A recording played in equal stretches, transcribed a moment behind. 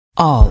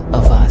All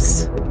of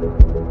us.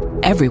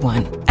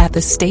 Everyone at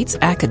the state's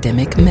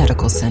academic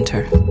medical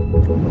center.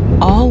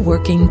 All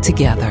working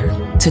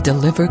together to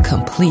deliver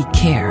complete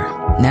care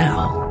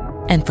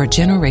now and for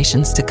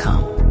generations to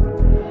come.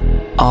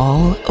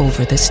 All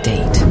over the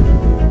state,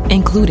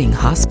 including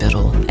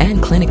hospital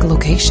and clinic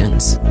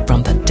locations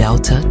from the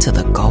Delta to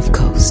the Gulf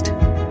Coast.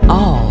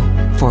 All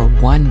for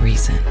one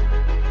reason.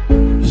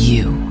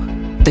 You,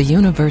 the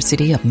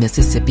University of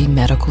Mississippi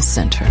Medical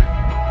Center.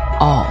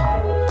 All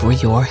for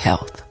your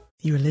health.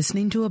 You're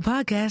listening to a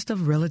podcast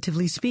of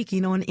Relatively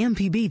Speaking on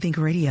MPB Think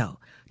Radio.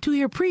 To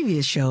hear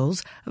previous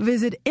shows,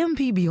 visit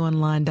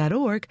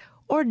mpbonline.org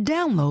or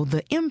download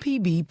the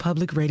MPB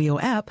Public Radio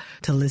app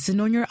to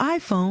listen on your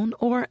iPhone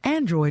or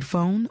Android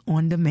phone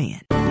on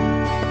demand.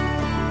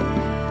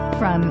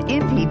 From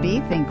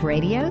MPB Think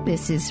Radio,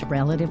 this is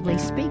Relatively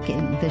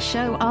Speaking, the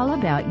show all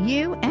about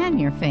you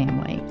and your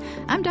family.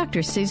 I'm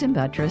Dr. Susan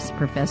Buttross,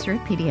 professor of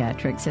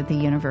pediatrics at the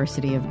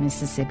University of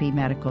Mississippi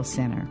Medical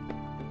Center.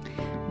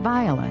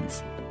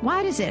 Violence.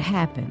 Why does it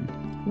happen?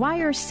 Why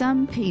are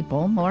some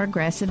people more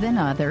aggressive than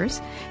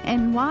others?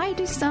 And why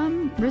do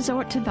some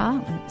resort to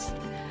violence?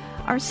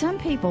 Are some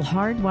people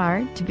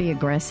hardwired to be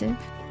aggressive?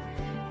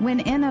 When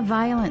in a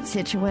violent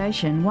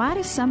situation, why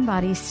does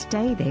somebody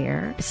stay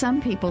there? Some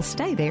people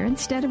stay there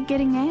instead of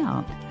getting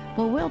out.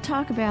 Well, we'll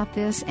talk about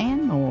this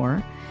and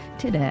more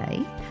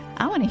today.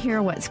 I want to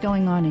hear what's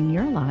going on in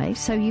your life,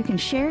 so you can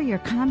share your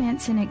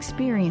comments and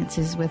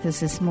experiences with us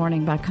this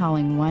morning by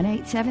calling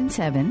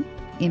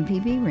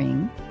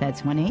 1-877-MPB-RING.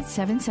 That's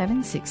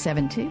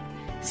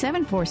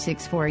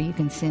 1-877-672-7464. You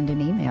can send an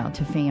email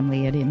to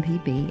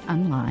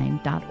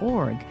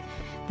family@mpbonline.org.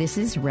 This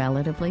is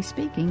Relatively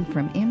Speaking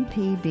from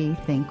MPB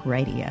Think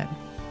Radio.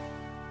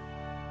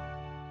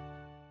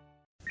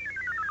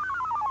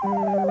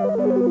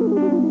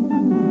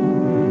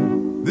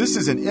 This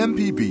is an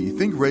MPB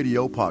Think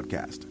Radio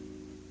podcast.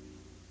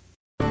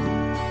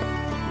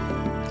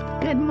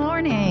 Good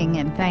morning,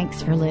 and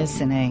thanks for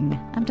listening.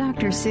 I'm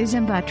Dr.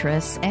 Susan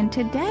Buttross, and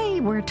today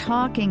we're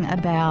talking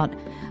about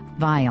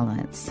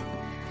violence.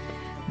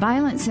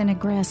 Violence and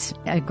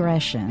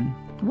aggression.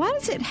 Why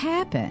does it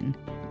happen?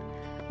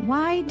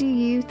 Why do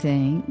you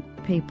think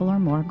people are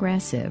more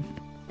aggressive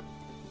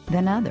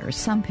than others,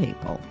 some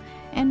people?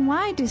 And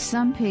why do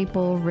some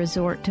people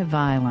resort to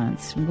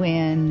violence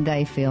when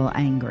they feel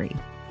angry?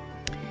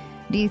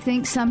 Do you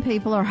think some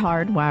people are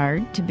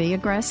hardwired to be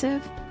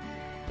aggressive?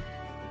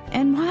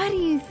 And why do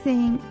you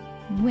think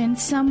when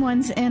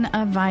someone's in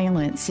a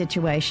violent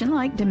situation,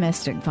 like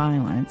domestic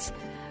violence,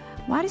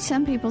 why do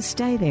some people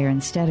stay there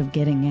instead of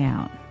getting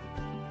out?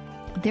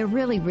 There are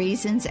really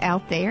reasons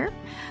out there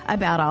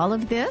about all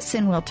of this,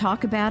 and we'll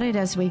talk about it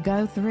as we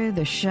go through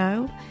the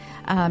show.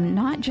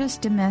 Not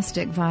just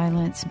domestic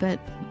violence, but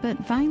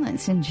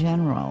violence in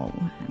general.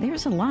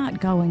 There's a lot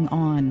going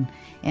on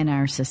in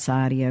our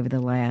society over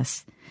the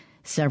last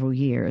several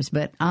years,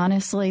 but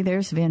honestly,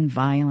 there's been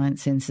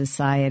violence in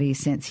society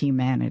since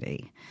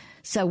humanity.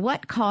 So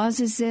what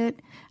causes it?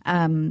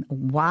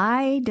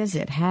 Why does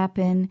it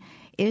happen?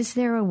 Is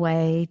there a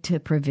way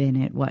to prevent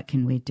it? What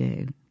can we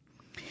do?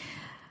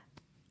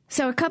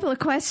 So a couple of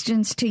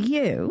questions to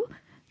you,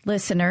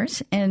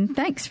 listeners, and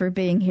thanks for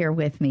being here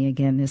with me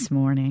again this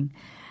morning.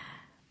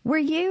 Were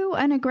you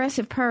an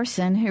aggressive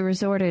person who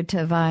resorted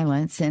to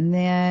violence and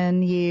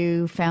then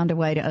you found a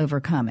way to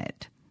overcome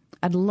it?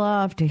 I'd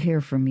love to hear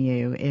from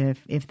you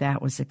if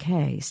that was the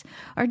case.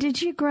 Or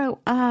did you grow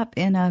up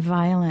in a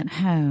violent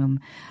home,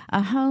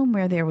 a home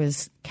where there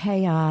was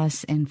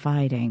chaos and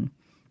fighting?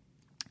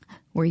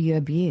 Were you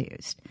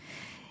abused?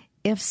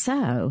 If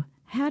so,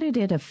 how did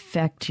it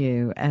affect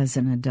you as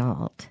an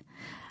adult?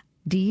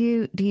 Do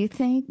you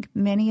think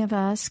many of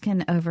us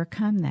can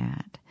overcome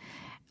that?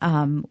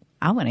 I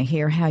want to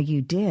hear how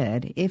you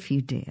did, if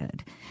you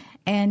did.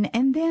 And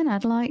then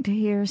I'd like to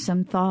hear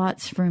some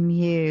thoughts from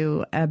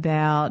you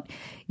about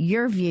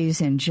your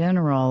views in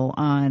general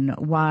on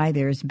why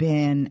there's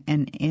been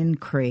an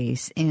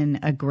increase in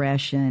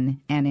aggression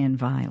and in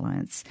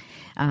violence.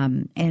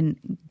 And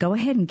go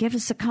ahead and give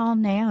us a call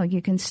now.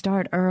 You can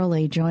start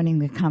early joining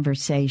the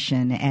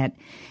conversation at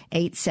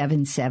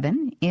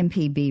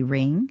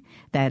 877-MPB-RING.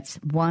 That's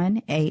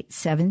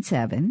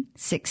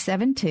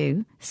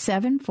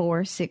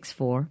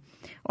 1-877-672-7464.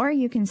 Or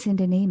you can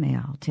send an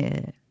email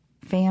to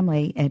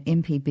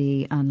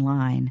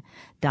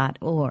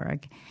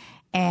family@mpbonline.org.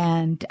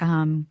 And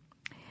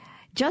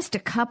just a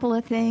couple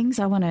of things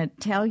I want to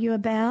tell you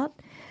about.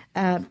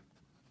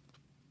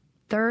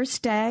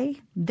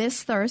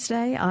 This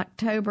Thursday,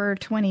 October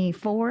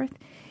 24th,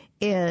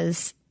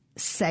 is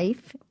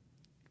Save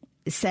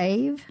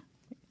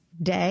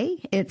Day.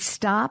 It's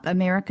Stop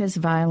America's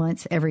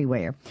Violence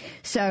Everywhere.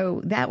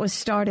 So that was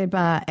started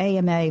by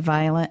AMA,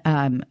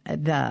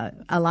 the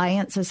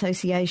Alliance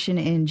Association,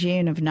 in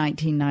June of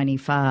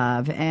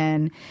 1995.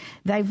 And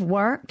they've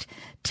worked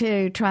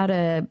to try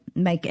to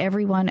make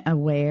everyone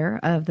aware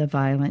of the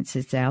violence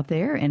that's out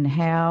there and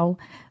how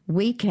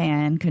we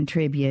can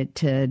contribute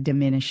to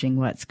diminishing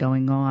what's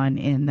going on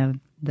in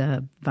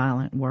the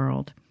violent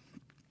world.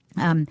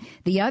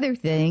 The other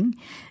thing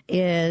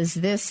is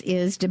this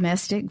is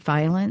Domestic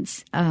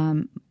Violence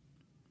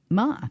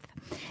Month.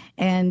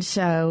 And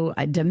so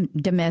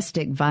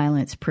Domestic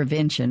Violence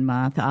Prevention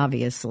Month,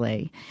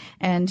 obviously.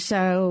 And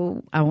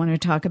so I want to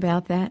talk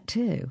about that,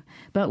 too.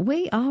 But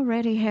we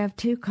already have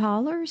 2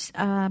 callers,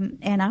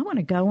 and I want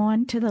to go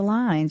on to the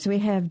lines. We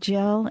have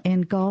Jill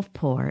in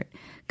Gulfport.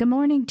 Good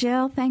morning,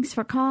 Jill. Thanks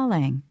for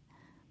calling.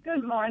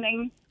 Good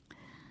morning.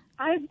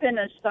 I've been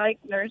a psych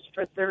nurse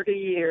for 30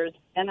 years,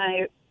 and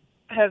I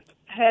have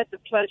had the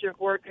pleasure of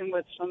working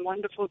with some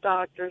wonderful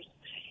doctors.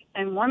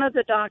 And one of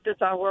the doctors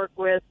I work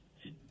with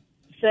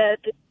said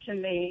to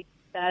me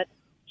that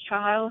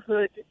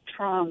childhood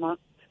trauma,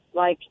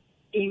 like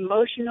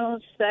emotional,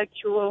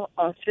 sexual,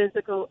 or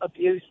physical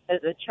abuse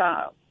as a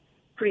child,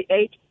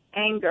 creates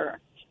anger.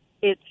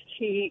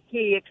 He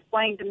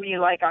explained to me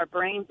like our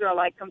brains are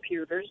like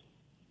computers,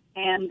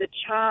 and the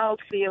child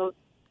feels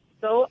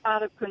so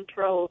out of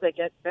control they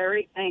get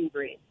very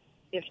angry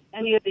if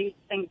any of these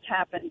things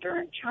happen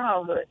during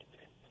childhood.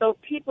 So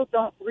people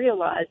don't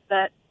realize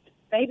that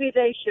maybe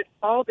they should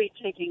all be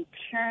taking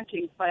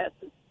parenting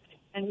classes,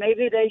 and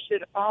maybe they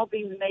should all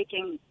be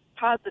making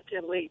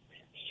positively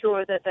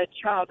sure that that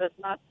child does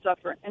not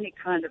suffer any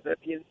kind of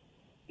abuse,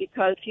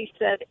 because he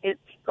said it's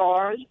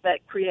scars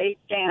that create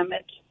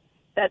damage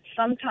that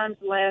sometimes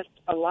last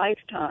a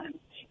lifetime,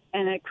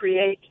 and it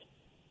creates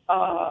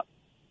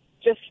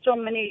just so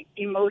many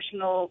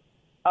emotional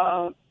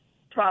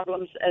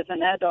problems as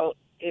an adult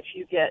if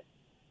you get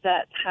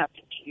that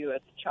happen to you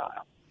as a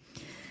child.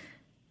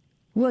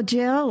 Well,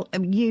 Jill,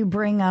 you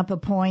bring up a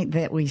point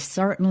that we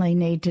certainly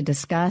need to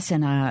discuss,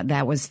 and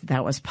that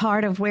was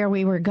part of where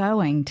we were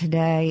going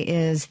today.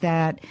 Is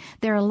that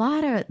there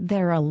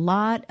are a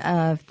lot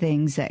of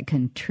things that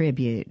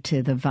contribute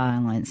to the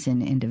violence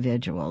in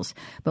individuals,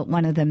 but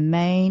one of the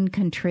main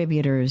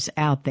contributors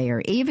out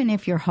there, even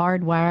if you're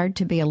hardwired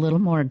to be a little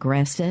more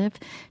aggressive,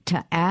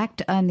 to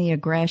act on the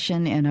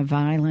aggression in a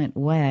violent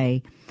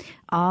way,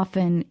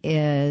 often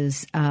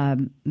is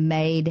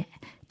made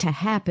to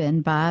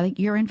happen by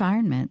your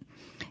environment.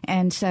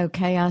 And so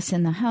chaos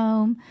in the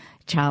home,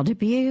 child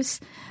abuse,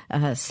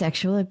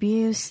 sexual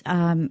abuse,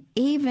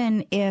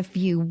 even if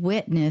you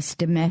witness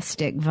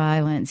domestic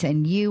violence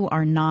and you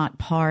are not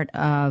part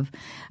of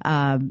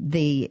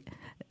the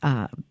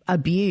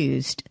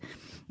abused,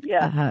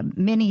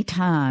 many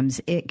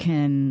times it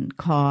can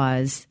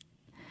cause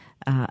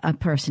a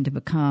person to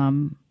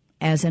become,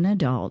 as an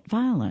adult,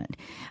 violent,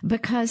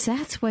 because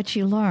that's what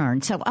you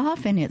learn. So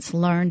often it's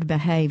learned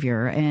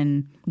behavior.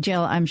 And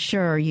Jill, I'm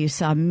sure you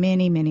saw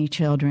many, many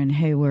children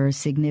who were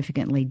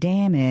significantly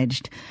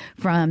damaged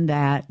from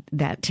that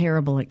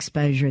terrible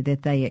exposure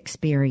that they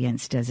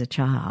experienced as a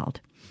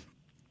child.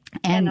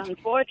 And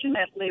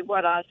unfortunately,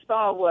 what I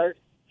saw was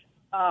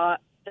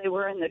they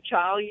were in the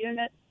child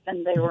unit,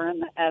 and they were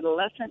in the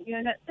adolescent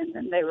unit, and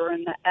then they were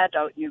in the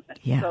adult unit.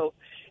 Yeah. So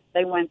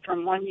they went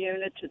from one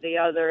unit to the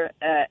other.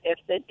 If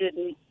they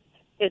didn't,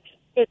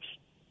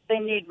 they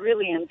need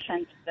really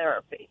intense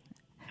therapy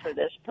for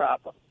this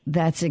problem.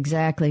 That's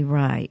exactly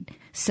right.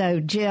 So,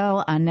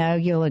 Jill, I know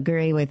you'll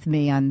agree with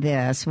me on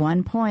this.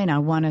 One point I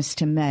want us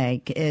to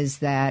make is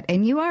that,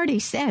 and you already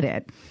said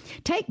it,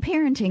 take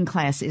parenting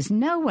classes,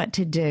 know what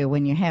to do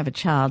when you have a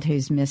child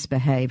who's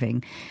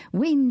misbehaving.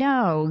 We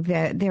know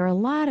that there are a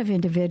lot of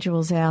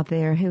individuals out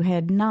there who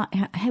had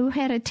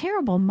a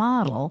terrible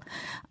model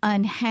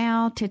on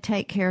how to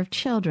take care of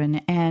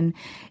children and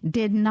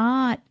did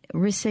not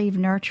receive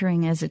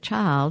nurturing as a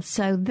child,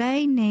 so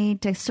they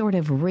need to sort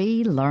of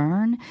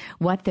relearn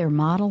what their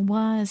model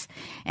was.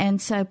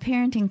 And so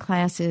parenting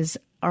classes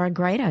are a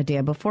great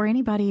idea before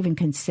anybody even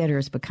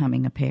considers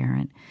becoming a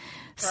parent.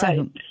 So,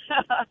 right.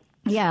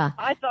 Yeah.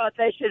 I thought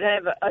they should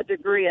have a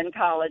degree in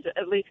college,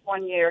 at least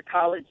 1 year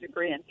college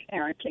degree in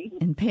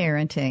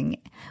parenting.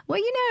 Well,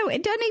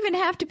 it doesn't even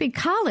have to be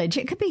college.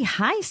 It could be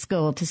high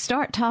school to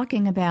start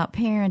talking about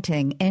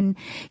parenting. And,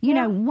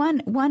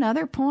 one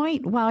other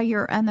point while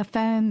you're on the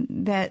phone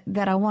that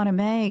I want to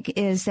make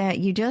is that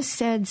you just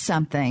said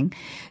something.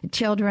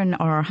 Children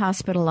are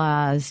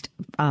hospitalized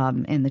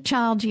in the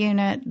child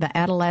unit, the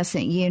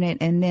adolescent unit,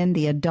 and then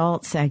the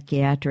adult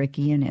psychiatric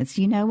units.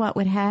 You know what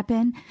would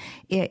happen?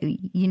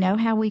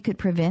 How we could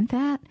prevent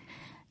that?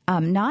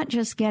 Not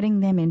just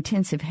getting them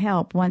intensive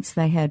help once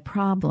they had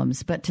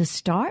problems, but to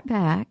start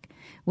back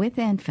with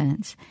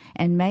infants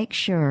and make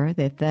sure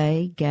that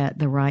they get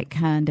the right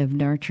kind of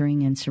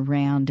nurturing and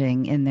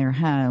surrounding in their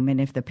home. And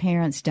if the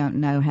parents don't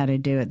know how to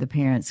do it, the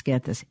parents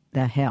get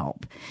the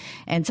help.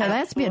 And so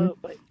that's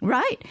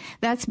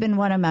been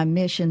one of my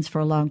missions for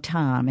a long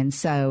time. And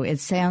so it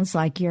sounds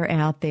like you're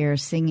out there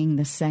singing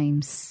the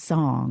same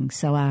song.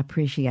 So I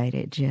appreciate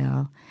it,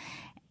 Jill.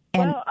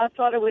 Well, I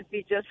thought it would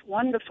be just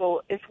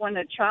wonderful if when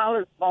a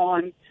child is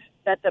born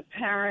that the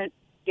parent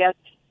gets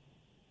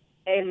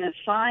an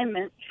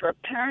assignment for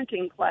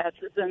parenting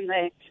classes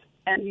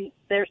and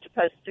they're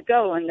supposed to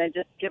go, and they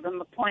just give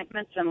them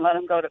appointments and let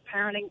them go to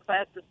parenting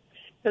classes,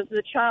 because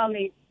the child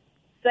needs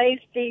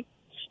safety,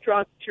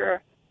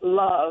 structure,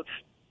 love.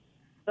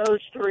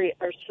 Those three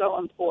are so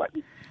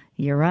important.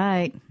 You're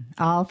right.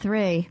 All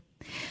three.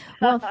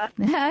 Well,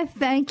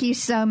 thank you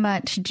so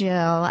much, Jill.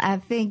 I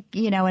think,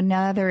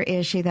 another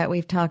issue that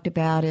we've talked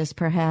about is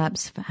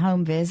perhaps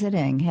home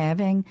visiting,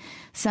 having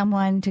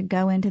someone to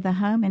go into the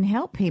home and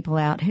help people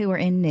out who are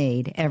in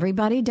need.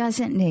 Everybody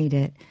doesn't need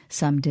it.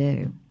 Some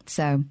do.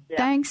 So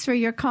Thanks for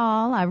your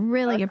call. I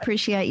really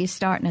appreciate you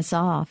starting us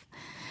off.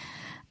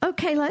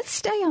 Okay, let's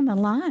stay on the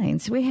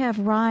lines. We have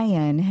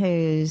Ryan,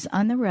 who's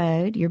on the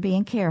road. You're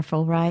being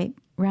careful, right,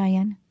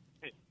 Ryan?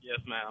 Yes,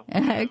 ma'am.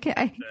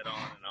 Okay.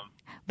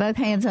 Both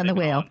hands on the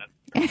wheel.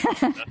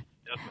 Yes, ma'am.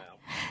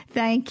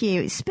 Thank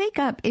you. Speak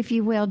up, if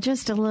you will,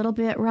 just a little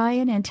bit,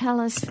 Ryan, and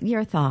tell us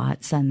your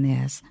thoughts on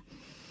this.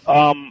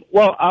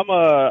 Well, I'm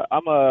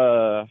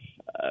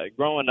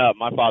growing up,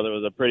 my father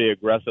was a pretty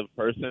aggressive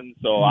person,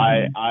 so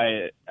Mm-hmm.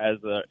 I as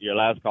your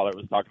last caller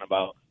was talking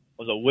about,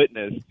 was a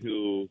witness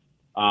to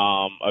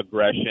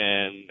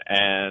aggression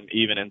and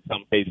even in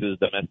some cases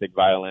domestic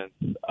violence.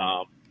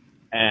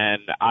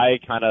 And I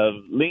kind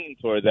of leaned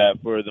toward that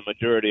for the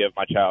majority of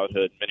my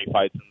childhood, many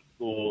fights in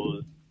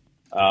schools,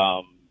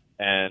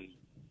 and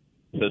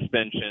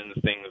suspensions,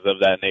 things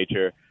of that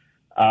nature,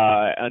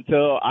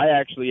 until I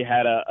actually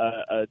had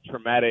a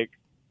traumatic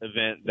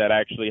event that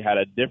actually had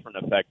a different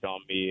effect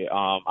on me.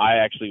 I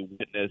actually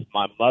witnessed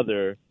my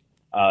mother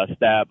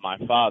stab my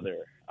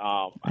father,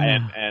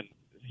 and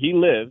he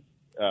lived,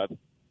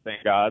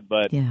 thank God,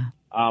 but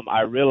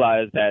I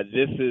realized that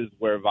this is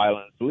where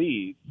violence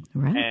leads.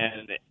 Right.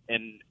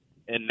 And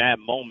in that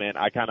moment,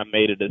 I kind of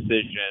made a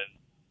decision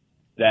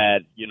that,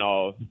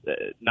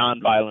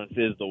 nonviolence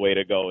is the way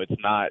to go. It's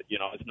not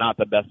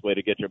the best way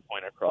to get your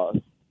point across.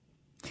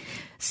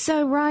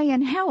 So,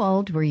 Ryan, how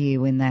old were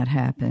you when that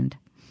happened?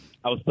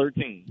 I was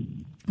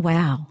 13.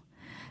 Wow.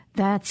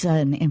 That's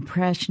an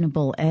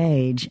impressionable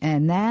age.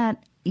 And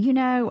that,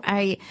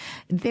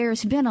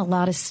 there's been a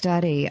lot of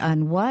study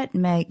on what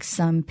makes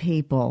some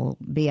people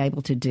be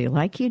able to do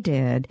like you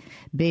did,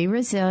 be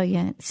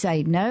resilient,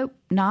 say, nope,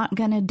 not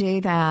going to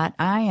do that.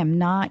 I am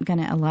not going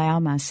to allow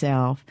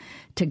myself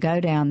to go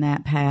down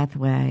that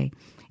pathway.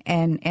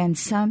 And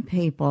some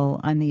people,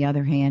 on the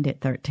other hand,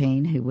 at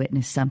 13, who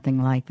witnessed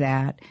something like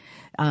that,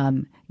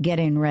 get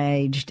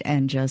enraged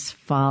and just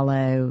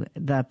follow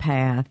the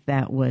path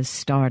that was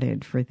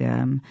started for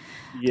them.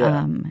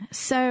 Yeah.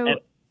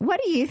 What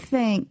do you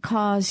think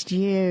caused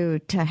you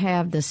to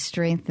have the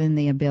strength and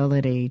the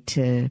ability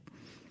to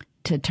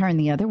turn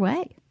the other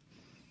way?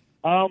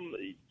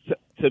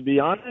 To be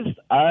honest,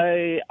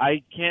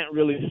 I can't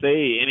really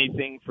say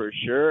anything for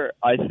sure.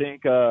 I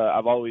think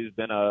I've always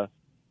been a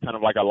kind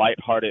of like a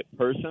lighthearted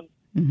person.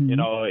 Mm-hmm.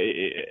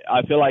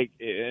 I feel like,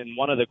 and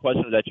one of the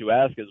questions that you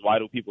ask is, why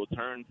do people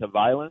turn to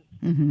violence?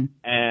 Mm-hmm.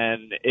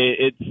 And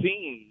it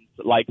seems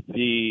like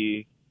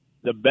the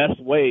best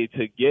way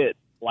to get,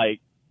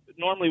 like,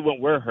 normally when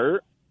we're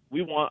hurt,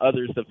 we want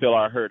others to feel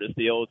our hurt. It's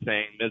the old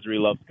saying, misery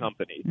loves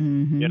company.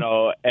 Mm-hmm.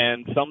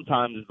 And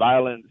sometimes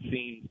violence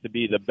seems to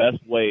be the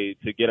best way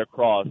to get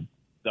across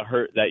the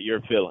hurt that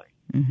you're feeling.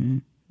 Mm-hmm.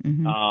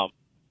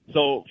 Mm-hmm.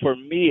 So for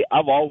me,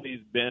 I've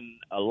always been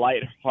a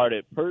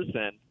lighthearted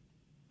person,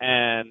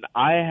 and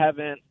I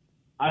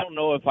don't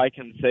know if I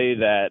can say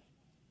that,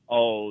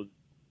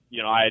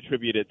 I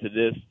attribute it to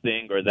this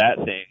thing or that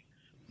thing,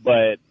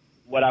 but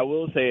what I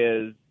will say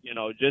is,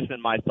 just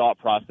in my thought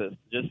process,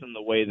 just in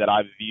the way that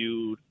I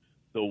viewed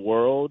the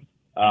world,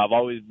 I've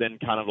always been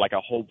kind of like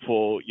a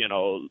hopeful,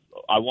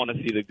 I want to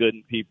see the good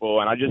in people,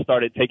 and I just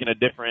started taking a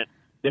different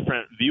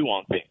view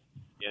on things.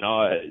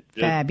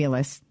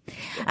 Fabulous.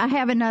 I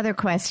have another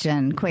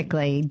question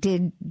quickly.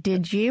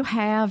 Did you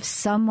have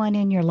someone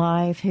in your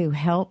life who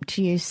helped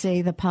you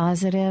see the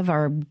positive,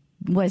 or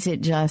was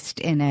it just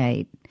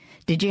innate?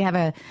 Did you have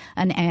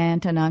an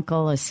aunt, an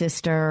uncle, a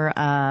sister,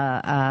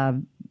 a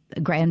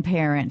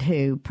grandparent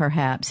who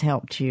perhaps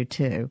helped you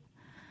too?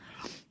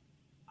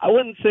 I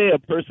wouldn't say a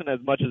person as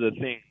much as a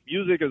thing.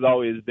 Music has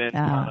always been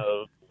kind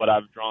of what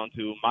I've drawn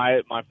to.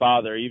 My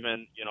father,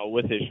 even,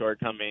 with his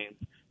shortcomings,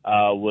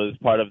 was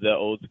part of the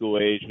old school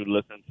age who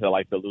listened to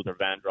like the Luther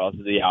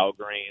Vandross, the Al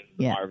Greens,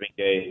 the Marvin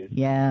Gaye.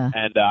 Yeah.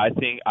 And I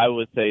think I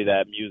would say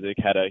that music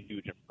had a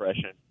huge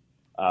impression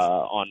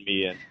on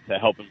me and to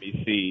helping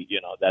me see,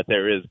 that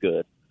there is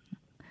good.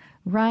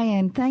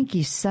 Ryan, thank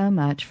you so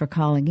much for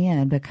calling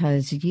in,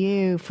 because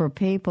for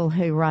people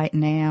who right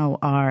now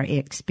are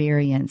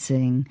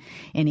experiencing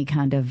any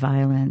kind of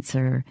violence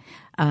or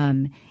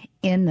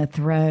in the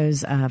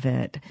throes of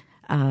it,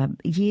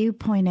 you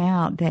point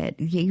out that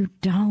you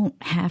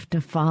don't have to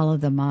follow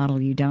the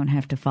model. You don't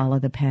have to follow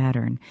the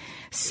pattern.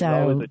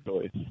 So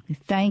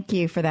thank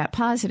you for that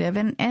positive.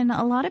 And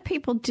a lot of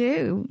people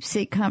do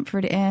seek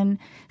comfort in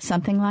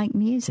something like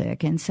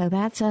music. And so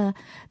that's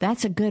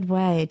a good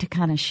way to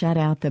kind of shut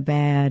out the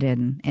bad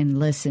and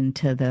listen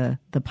to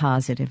the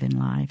positive in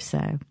life.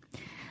 So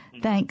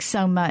thanks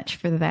so much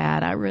for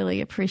that. I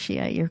really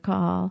appreciate your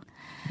call.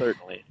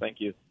 Certainly.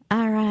 Thank you.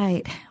 All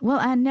right. Well,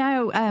 I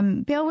know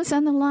Bill was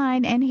on the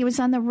line and he was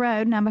on the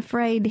road, and I'm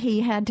afraid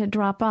he had to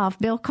drop off.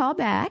 Bill, call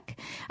back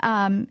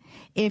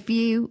if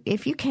you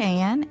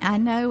can. I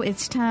know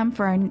it's time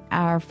for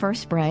our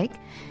first break.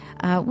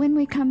 When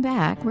we come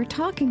back, we're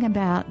talking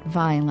about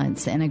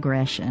violence and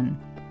aggression.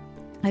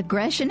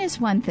 Aggression is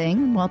one thing,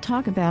 and we'll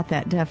talk about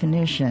that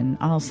definition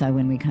also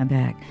when we come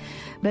back.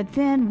 But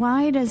then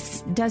why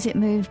does it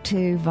move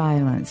to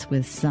violence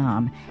with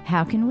some?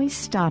 How can we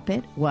stop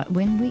it? What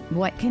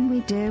can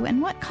we do?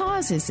 And what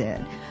causes it?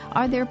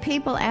 Are there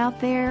people out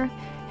there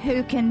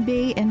who can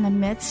be in the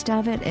midst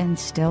of it and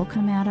still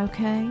come out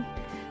okay?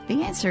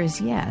 The answer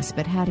is yes,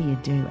 but how do you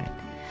do it?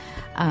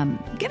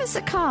 Give us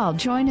a call.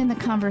 Join in the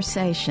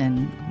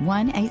conversation.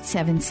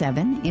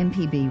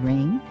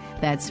 1-877-MPB-RING.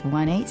 That's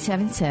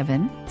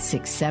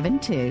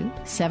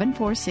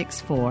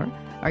 1-877-672-7464.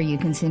 Or you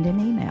can send an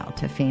email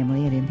to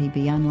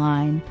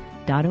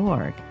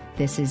family@mpbonline.org.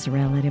 This is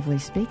Relatively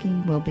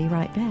Speaking. We'll be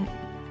right back.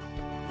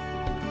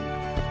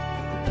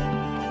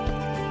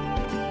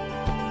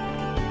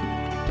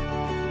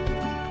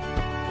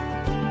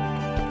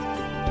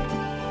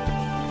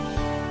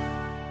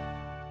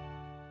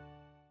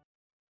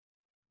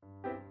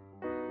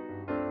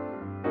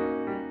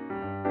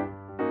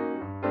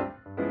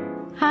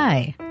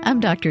 Hi, I'm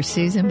Dr.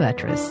 Susan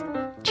Buttress.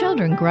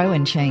 Children grow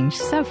and change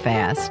so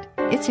fast.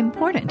 It's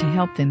important to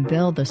help them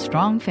build the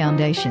strong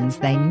foundations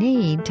they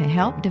need to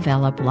help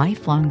develop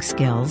lifelong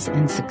skills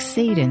and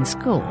succeed in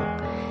school.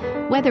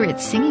 Whether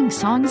it's singing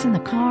songs in the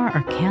car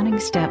or counting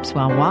steps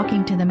while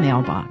walking to the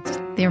mailbox,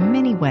 there are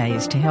many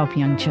ways to help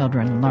young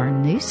children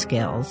learn new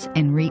skills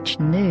and reach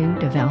new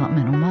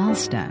developmental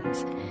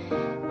milestones.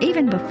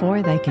 Even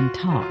before they can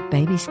talk,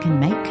 babies can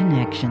make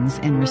connections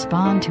and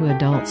respond to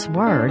adults'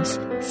 words,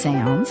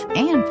 sounds,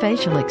 and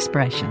facial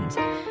expressions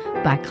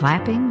by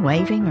clapping,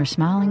 waving, or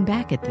smiling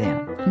back at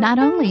them. Not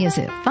only is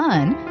it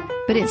fun,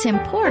 but it's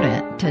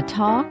important to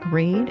talk,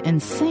 read,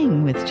 and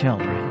sing with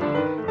children.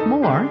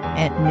 More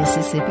at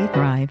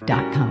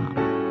MississippiThrive.com.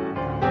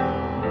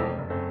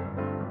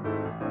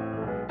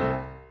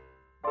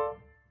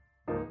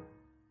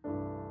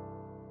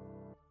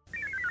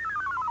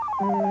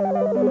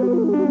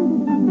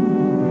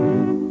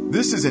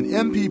 This is an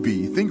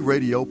MPB Think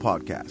Radio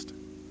podcast.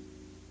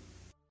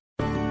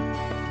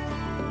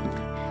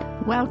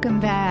 Welcome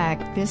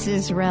back. This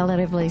is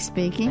Relatively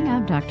Speaking.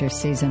 I'm Dr.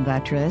 Susan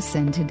Buttress,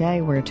 and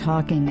today we're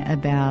talking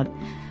about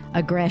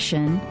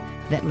aggression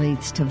that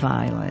leads to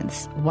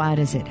violence. Why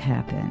does it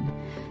happen?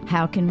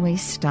 How can we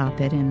stop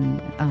it, and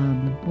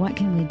what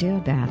can we do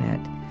about it?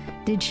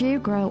 Did you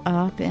grow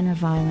up in a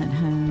violent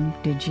home?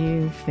 Did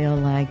you feel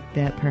like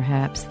that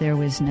perhaps there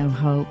was no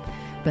hope,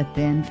 but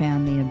then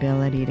found the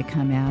ability to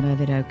come out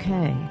of it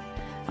okay?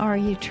 Or are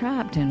you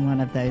trapped in one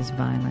of those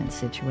violent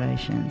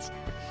situations?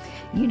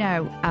 You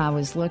know, I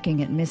was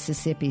looking at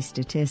Mississippi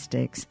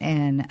statistics,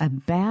 and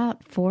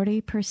about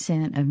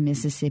 40% of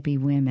Mississippi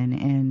women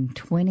and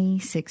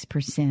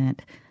 26%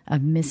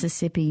 of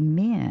Mississippi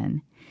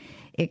men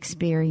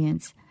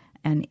experience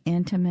an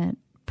intimate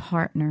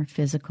partner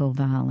physical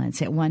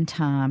violence at one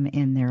time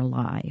in their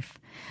life.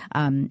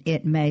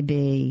 It may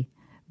be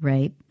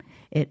rape,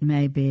 it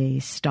may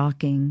be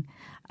stalking,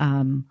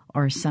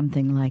 or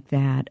something like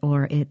that,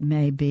 or it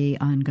may be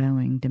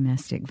ongoing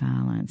domestic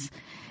violence.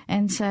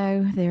 And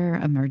so there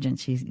are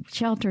emergency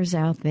shelters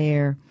out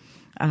there.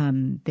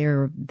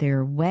 There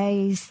are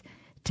ways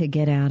to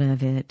get out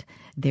of it.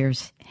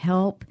 There's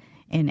help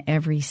in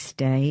every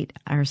state.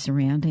 Our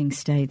surrounding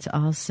states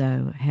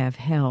also have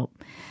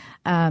help.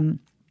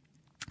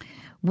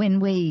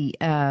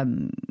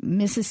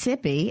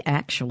 Mississippi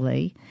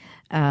actually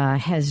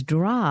has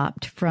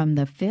dropped from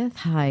the 5th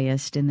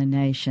highest in the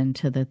nation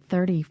to the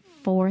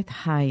 34th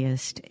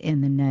highest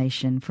in the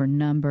nation for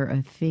number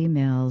of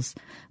females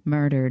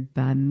murdered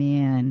by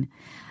men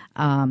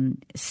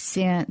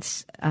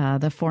since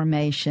the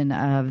formation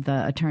of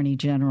the Attorney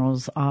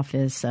General's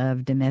Office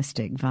of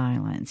Domestic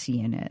Violence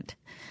Unit.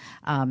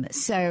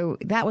 So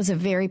that was a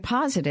very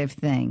positive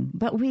thing,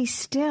 but we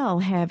still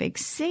have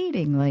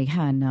exceedingly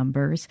high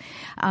numbers,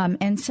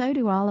 and so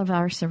do all of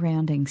our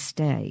surrounding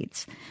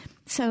states.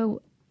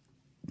 So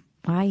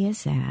why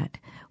is that?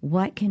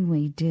 What can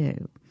we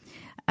do?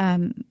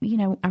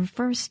 Our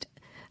first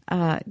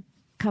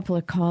couple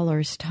of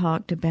callers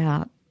talked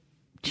about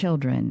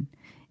children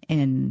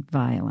in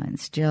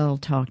violence. Jill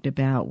talked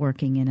about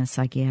working in a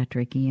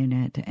psychiatric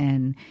unit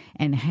and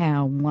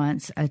how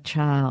once a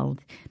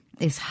child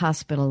is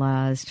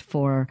hospitalized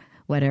for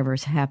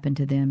whatever's happened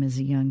to them as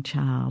a young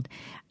child,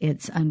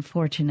 it's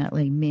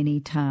unfortunately many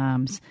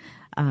times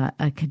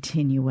a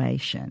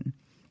continuation.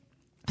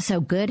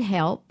 So good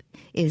help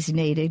is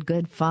needed,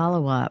 good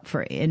follow-up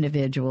for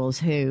individuals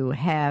who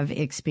have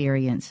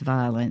experienced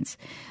violence.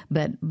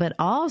 But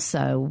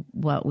also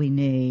what we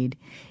need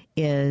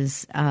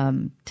is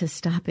to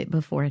stop it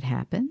before it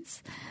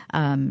happens,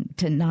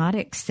 to not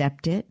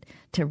accept it,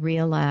 to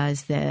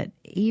realize that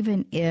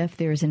even if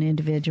there's an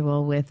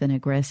individual with an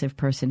aggressive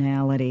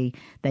personality,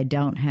 they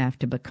don't have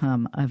to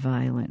become a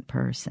violent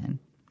person.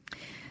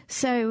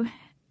 So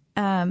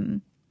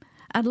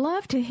I'd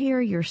love to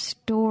hear your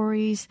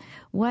stories,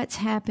 what's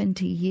happened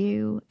to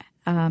you,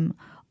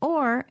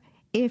 or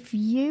if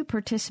you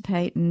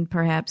participate in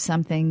perhaps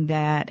something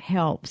that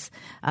helps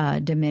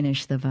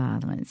diminish the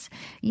violence.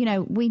 You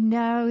know, we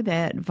know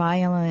that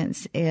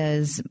violence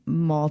is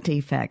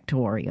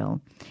multifactorial.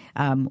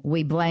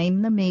 We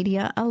blame the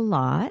media a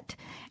lot,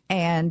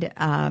 and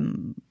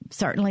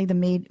certainly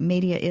the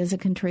media is a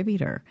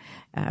contributor.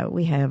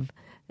 We have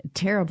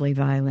terribly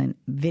violent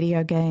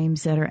video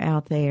games that are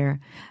out there.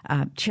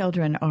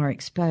 Children are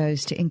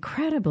exposed to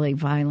incredibly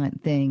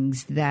violent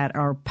things that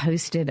are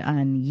posted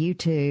on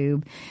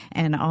YouTube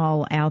and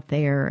all out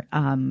there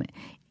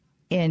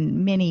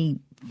in many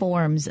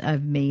forms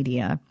of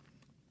media.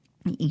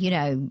 You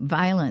know,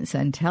 violence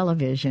on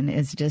television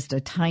is just a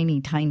tiny,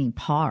 tiny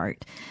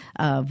part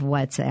of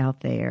what's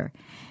out there.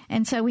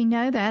 And so we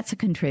know that's a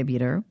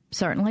contributor.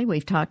 Certainly,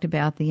 we've talked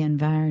about the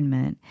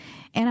environment.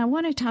 And I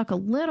want to talk a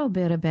little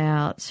bit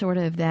about sort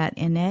of that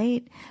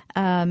innate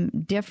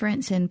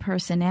difference in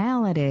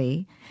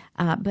personality.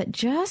 But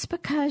just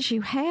because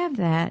you have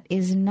that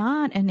is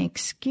not an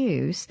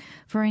excuse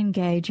for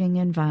engaging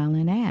in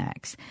violent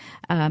acts.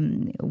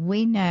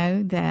 We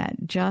know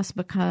that just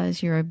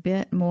because you're a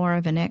bit more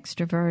of an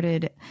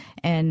extroverted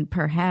and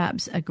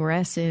perhaps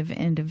aggressive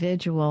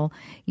individual,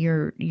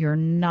 you're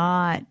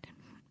not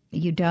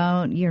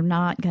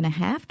going to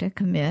have to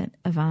commit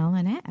a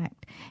violent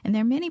act. And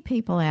there are many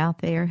people out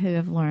there who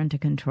have learned to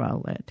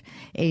control it,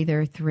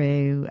 either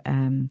through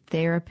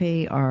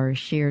therapy or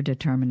sheer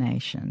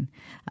determination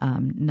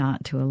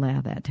not to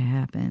allow that to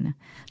happen.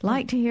 I'd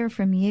like to hear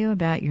from you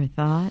about your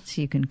thoughts.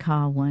 You can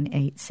call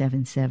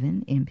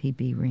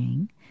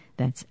 1-877-MPB-RING.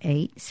 That's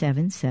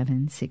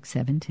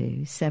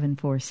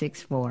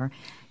 877-672-7464.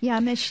 Yeah,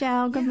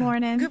 Michelle, good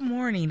morning. Good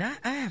morning. I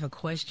have a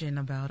question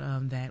about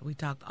that. We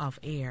talked off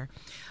air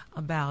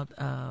about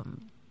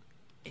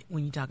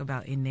when you talk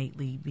about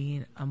innately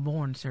being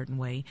born a certain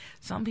way.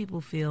 Some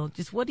people feel,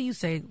 just what do you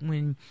say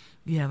when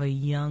you have a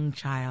young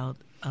child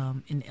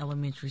in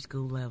elementary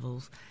school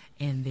levels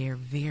and they're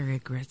very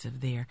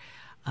aggressive, they're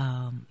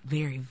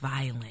very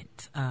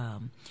violent,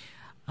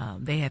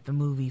 they had the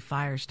movie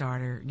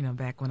Firestarter, you know,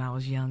 back when I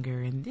was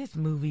younger, and there's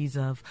movies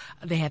of,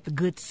 they had The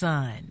Good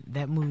Son,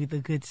 that movie, The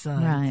Good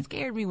Son. Right. It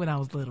scared me when I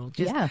was little.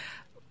 Just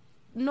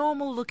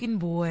normal looking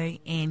boy,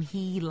 and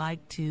he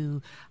liked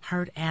to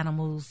hurt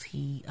animals.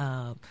 He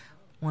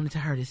wanted to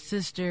hurt his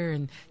sister,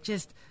 and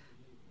just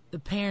the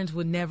parents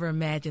would never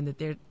imagine that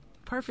their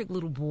perfect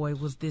little boy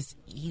was this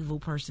evil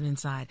person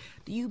inside.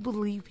 Do you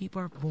believe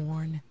people are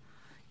born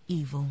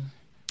evil?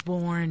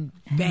 Born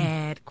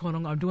bad, quote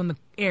unquote. I'm doing the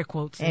air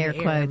quotes. Air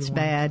quotes,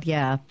 bad,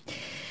 yeah.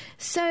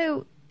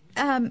 So,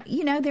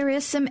 you know, there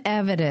is some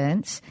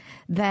evidence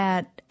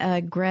that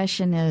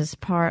aggression is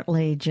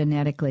partly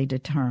genetically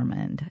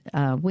determined.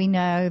 We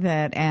know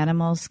that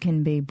animals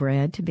can be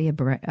bred to be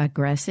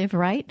aggressive,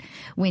 right?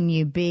 When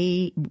you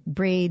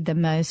breed the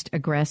most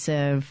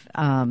aggressive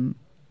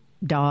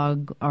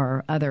dog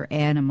or other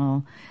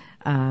animal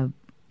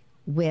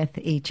with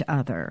each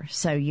other.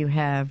 So you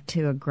have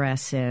two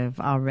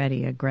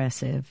already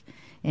aggressive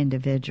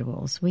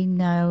individuals. We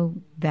know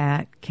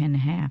that can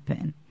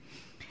happen.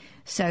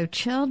 So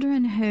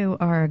children who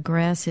are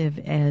aggressive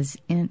as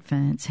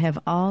infants have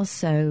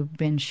also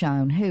been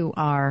shown who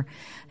are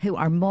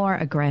more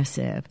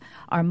aggressive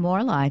are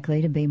more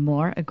likely to be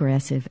more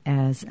aggressive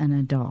as an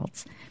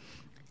adult.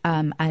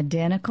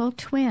 Identical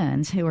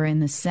twins who are in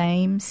the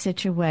same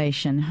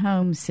situation,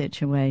 home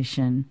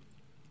situation,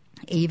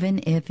 even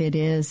if it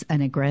is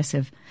an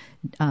aggressive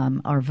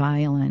or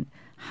violent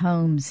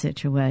home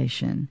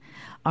situation,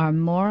 are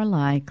more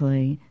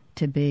likely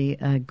to be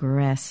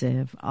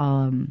aggressive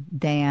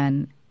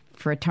than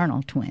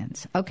fraternal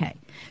twins. Okay,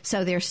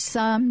 so there's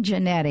some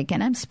genetic,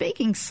 and I'm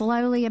speaking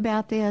slowly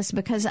about this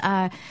because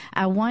I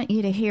want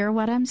you to hear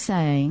what I'm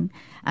saying.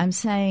 I'm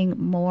saying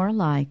more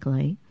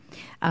likely.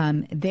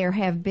 There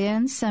have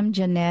been some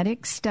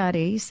genetic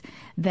studies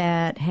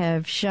that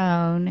have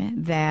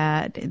shown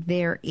that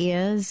there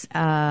is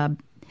a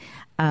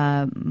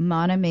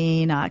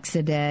monoamine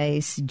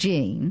oxidase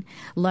gene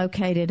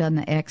located on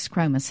the X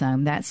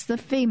chromosome. That's the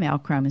female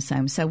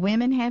chromosome. So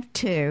women have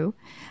 2,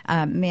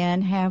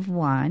 men have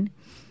 1.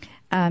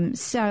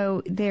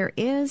 So there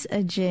is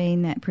a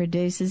gene that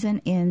produces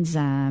an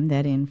enzyme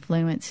that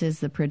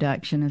influences the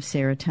production of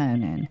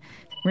serotonin.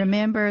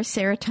 Remember,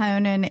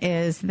 serotonin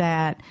is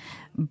that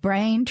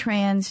brain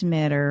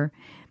transmitter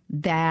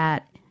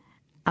that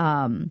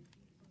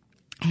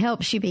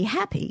helps you be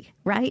happy,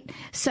 right?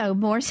 So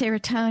more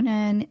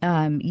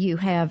serotonin, you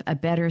have a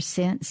better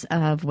sense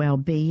of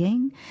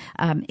well-being.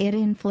 It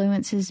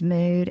influences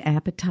mood,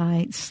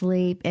 appetite,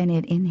 sleep, and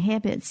it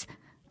inhibits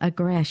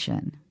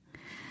aggression.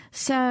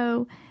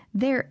 So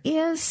there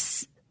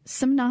is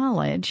some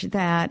knowledge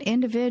that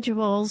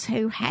individuals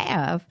who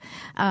have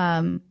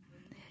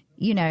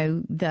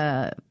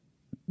the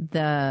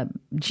the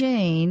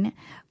gene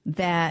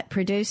that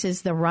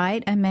produces the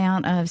right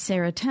amount of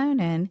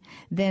serotonin,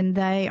 then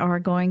they are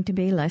going to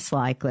be less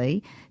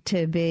likely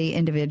to be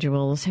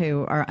individuals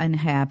who are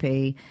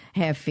unhappy,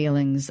 have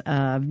feelings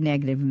of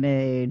negative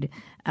mood,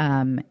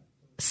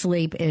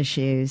 sleep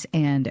issues,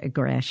 and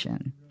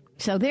aggression.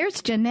 So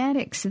there's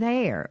genetics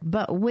there,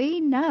 but we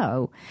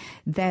know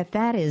that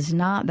that is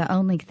not the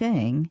only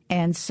thing.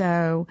 And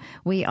so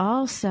we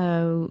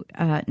also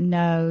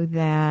know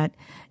that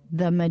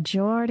the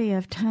majority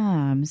of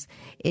times,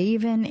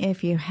 even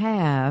if you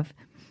have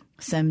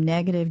some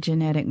negative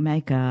genetic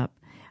makeup,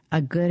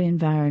 a good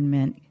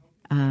environment,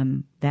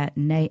 that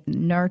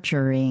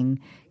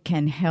nurturing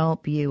can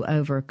help you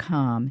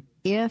overcome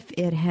if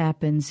it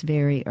happens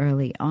very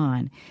early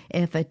on.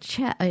 If a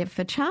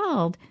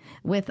child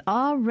with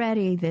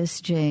already this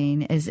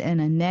gene is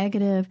in a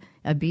negative,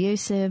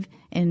 abusive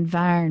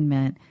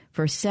environment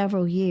for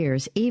several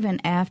years,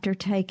 even after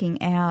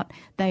taking out,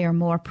 they are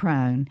more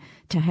prone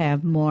to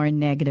have more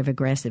negative,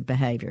 aggressive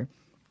behavior.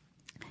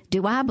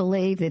 Do I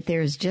believe that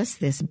there's just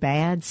this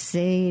bad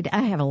seed?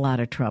 I have a lot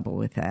of trouble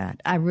with that.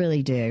 I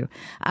really do.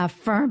 I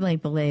firmly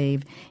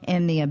believe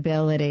in the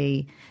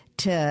ability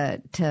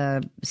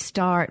to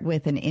start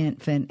with an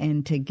infant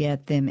and to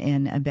get them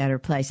in a better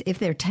place if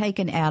they're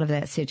taken out of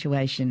that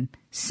situation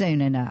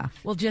soon enough.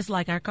 Well, just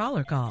like our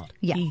caller called.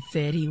 Yeah. He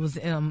said he was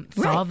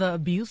saw the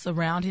abuse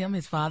around him.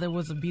 His father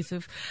was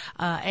abusive,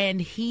 and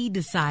he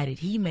decided,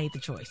 he made the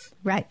choice.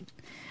 Right.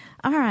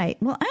 All right.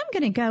 Well, I'm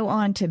going to go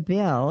on to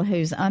Bill,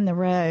 who's on the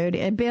road.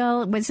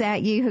 Bill, was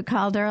that you who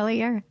called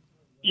earlier?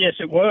 Yes,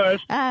 it was.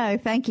 Oh,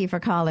 thank you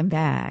for calling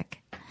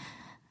back.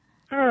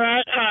 All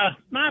right.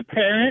 My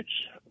parents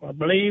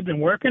believed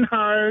in working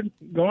hard,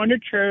 going to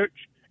church,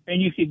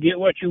 and you could get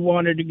what you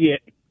wanted to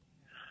get.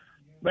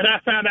 But I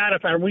found out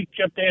if I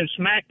reached up there and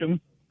smacked them,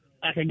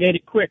 I could get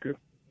it quicker.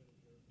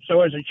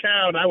 So as a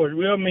child, I was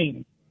real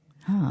mean.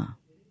 Huh.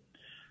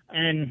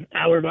 And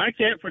I was like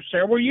that for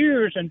several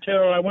years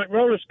until I went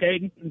roller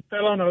skating and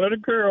fell on a little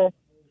girl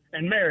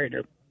and married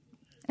her.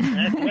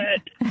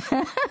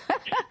 After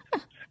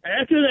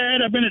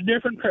that, I've been a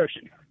different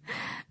person.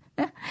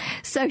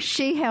 So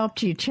she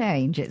helped you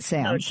change, it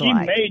sounds she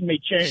like. She made me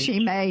change. She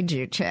made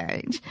you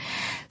change.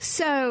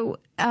 So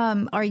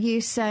are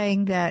you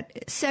saying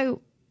that,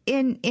 so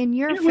in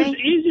your... It was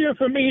easier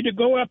for me to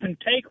go up and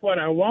take what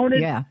I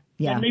wanted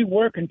than me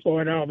working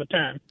for it all the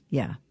time.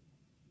 Yeah.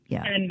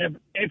 Yeah. And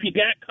if you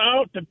got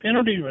caught, the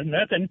penalty was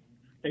nothing.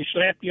 They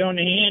slapped you on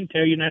the hand,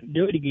 tell you not to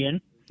do it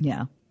again.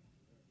 Yeah.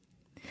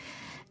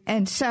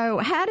 And so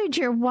how did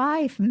your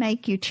wife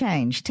make you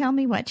change? Tell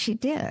me what she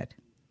did.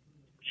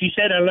 She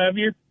said, I love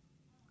you.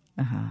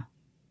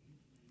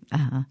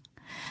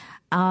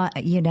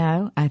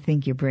 I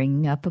think you're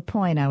bringing up a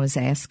point I was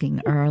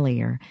asking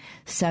earlier.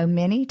 So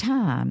many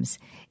times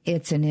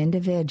it's an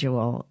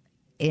individual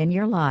in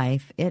your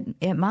life.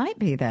 It might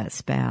be that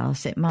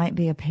spouse. It might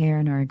be a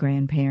parent or a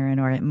grandparent,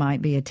 or it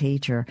might be a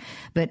teacher.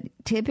 But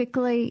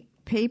typically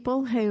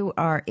people who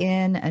are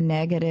in a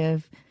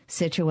negative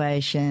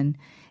situation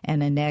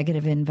and a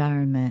negative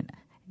environment,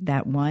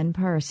 that one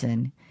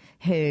person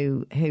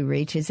who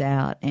reaches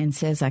out and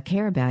says, I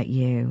care about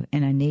you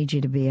and I need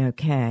you to be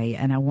okay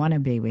and I want to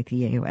be with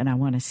you and I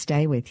want to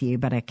stay with you,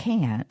 but I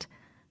can't,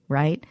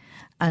 right?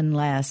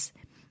 Unless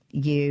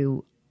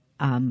you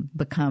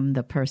become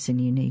the person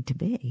you need to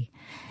be.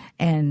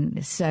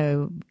 And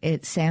so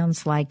it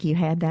sounds like you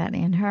had that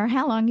in her.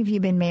 How long have you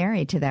been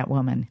married to that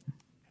woman?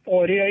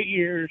 48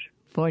 years.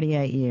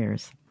 48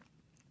 years.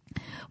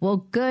 Well,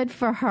 good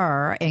for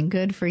her and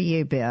good for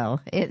you,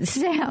 Bill. It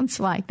sounds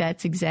like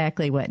that's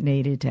exactly what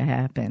needed to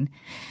happen.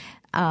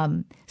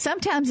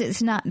 Sometimes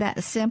it's not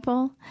that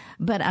simple,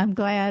 but I'm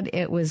glad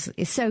it was.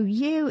 So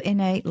you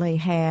innately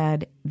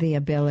had the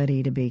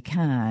ability to be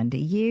kind.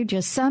 You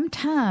just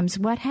sometimes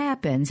what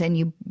happens, and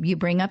you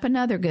bring up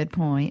another good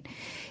point,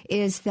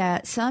 is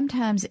that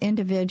sometimes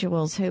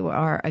individuals who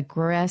are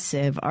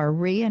aggressive are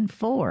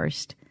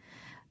reinforced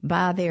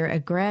by their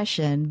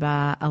aggression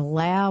by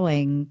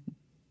allowing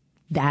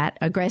that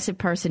aggressive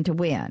person to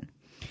win.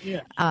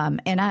 Yeah.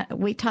 And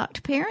we talk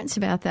to parents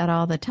about that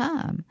all the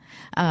time.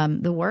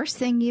 The worst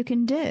thing you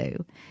can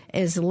do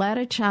is let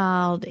a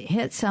child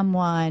hit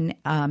someone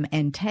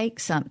and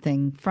take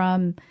something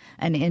from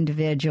an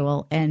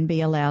individual and be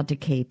allowed to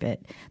keep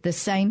it. The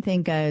same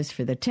thing goes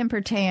for the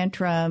temper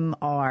tantrum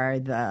or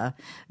the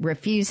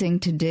refusing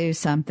to do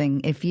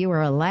something. If you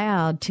are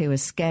allowed to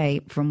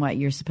escape from what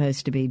you're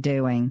supposed to be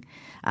doing,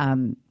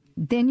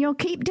 then you'll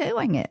keep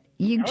doing it.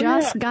 You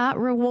got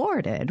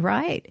rewarded,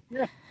 right?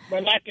 Yeah.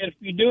 But like if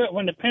you do it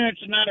when the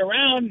parents are not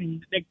around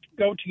and they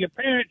go to your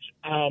parents,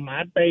 oh,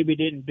 my baby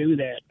didn't do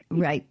that.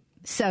 Right.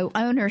 So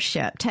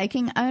ownership,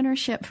 taking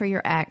ownership for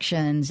your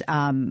actions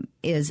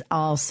is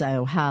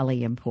also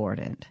highly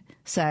important.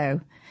 So,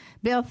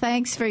 Bill,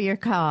 thanks for your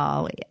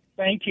call.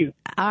 Thank you.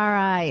 All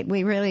right.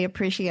 We really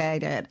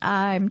appreciate it.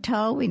 I'm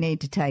told we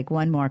need to take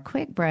one more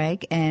quick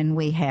break, and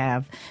we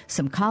have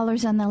some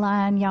callers on the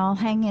line. Y'all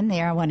hang in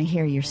there. I want to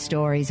hear your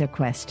stories or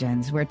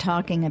questions. We're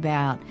talking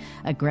about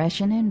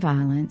aggression and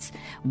violence.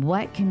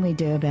 What can we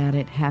do about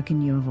it? How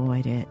can you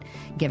avoid it?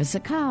 Give us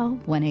a call,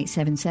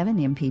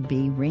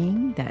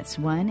 1-877-MPB-RING. That's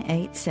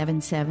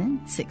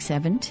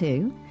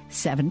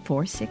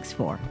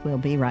 1-877-672-7464. We'll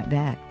be right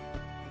back.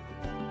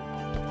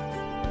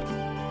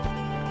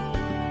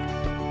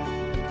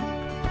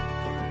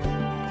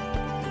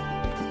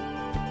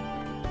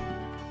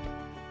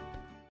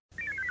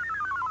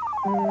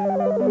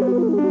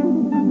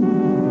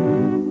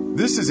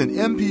 This is an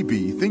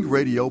MPB Think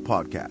Radio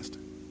podcast.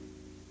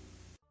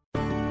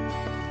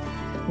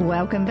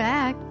 Welcome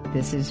back.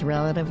 This is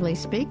Relatively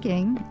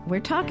Speaking. We're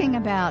talking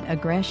about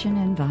aggression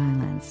and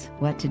violence,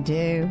 what to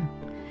do,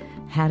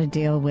 how to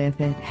deal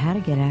with it, how to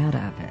get out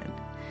of it.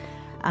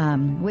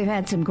 We've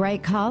had some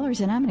great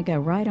callers, and I'm going to go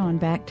right on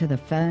back to the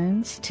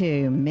phones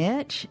to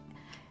Mitch,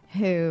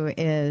 who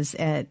is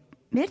at...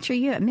 Mitch, are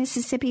you at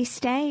Mississippi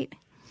State?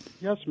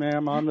 Yes,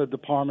 ma'am. I'm the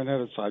Department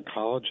Head of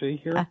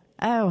Psychology here.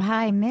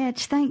 Hi,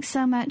 Mitch. Thanks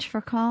so much for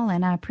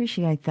calling. I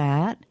appreciate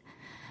that.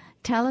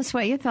 Tell us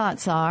what your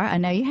thoughts are. I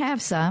know you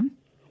have some.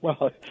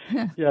 Well,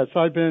 yes,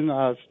 I've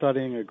been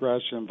studying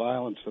aggression and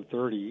violence for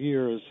 30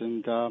 years,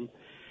 and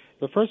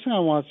the first thing I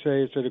want to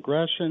say is that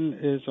aggression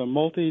is a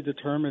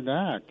multi-determined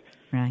act.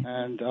 Right.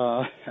 And,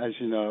 as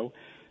you know,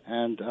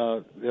 and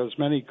there's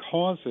many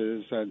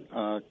causes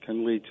that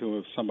can lead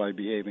to somebody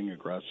behaving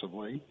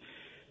aggressively.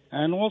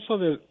 And also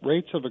the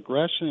rates of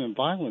aggression and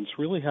violence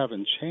really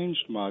haven't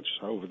changed much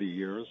over the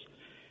years.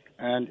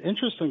 And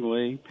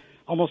interestingly,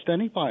 almost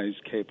anybody is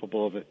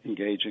capable of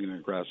engaging in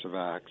aggressive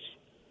acts.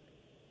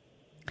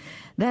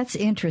 That's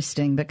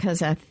interesting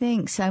because I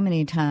think so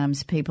many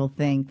times people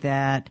think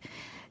that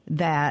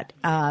if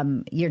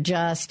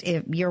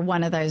you're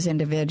one of those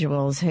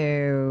individuals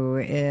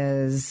who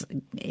is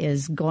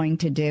going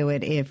to do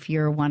it if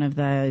you're one of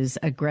those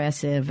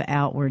aggressive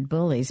outward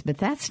bullies. But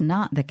that's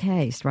not the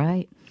case,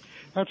 right?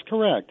 That's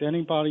correct.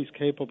 Anybody's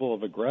capable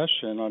of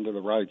aggression under the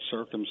right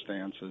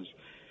circumstances.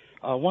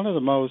 One of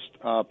the most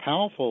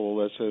powerful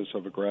elicitors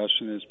of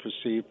aggression is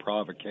perceived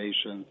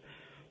provocation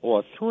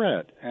or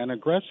threat. And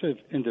aggressive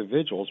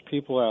individuals,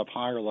 people who have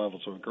higher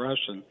levels of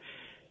aggression,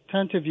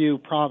 tend to view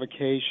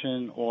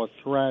provocation or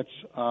threats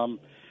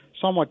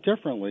somewhat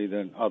differently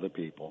than other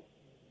people.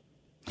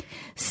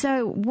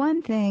 So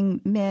one thing,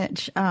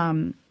 Mitch,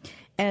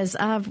 as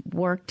I've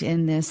worked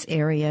in this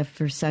area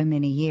for so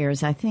many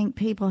years, I think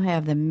people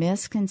have the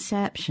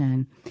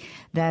misconception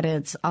that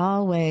it's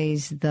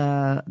always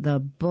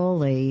the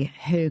bully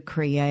who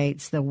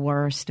creates the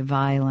worst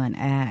violent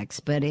acts.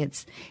 But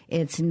it's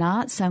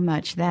not so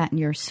much that. And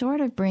you're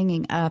sort of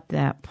bringing up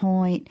that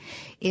point,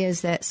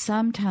 is that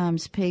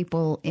sometimes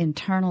people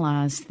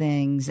internalize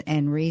things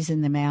and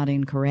reason them out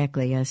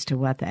incorrectly as to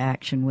what the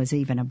action was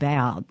even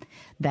about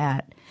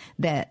that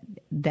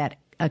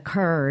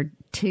occurred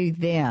to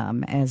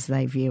them as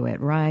they view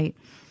it, right?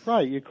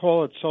 Right. You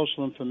call it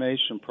social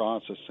information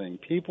processing.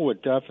 People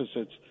with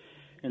deficits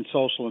in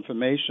social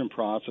information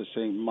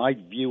processing might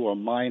view a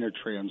minor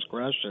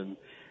transgression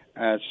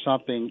as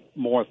something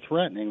more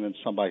threatening than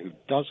somebody who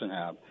doesn't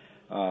have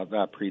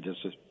that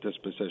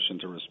predisposition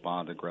to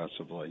respond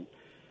aggressively.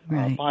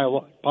 Right.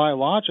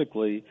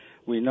 Biologically,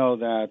 we know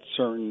that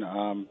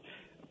certain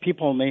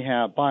people may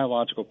have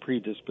biological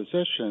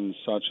predispositions,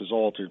 such as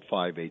altered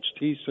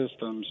 5-HT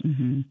systems,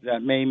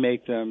 that may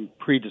make them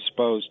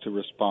predisposed to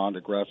respond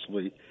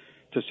aggressively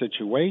to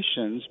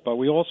situations. But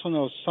we also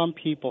know some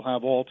people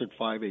have altered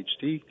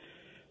 5-HT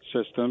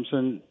systems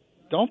and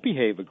don't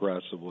behave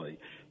aggressively.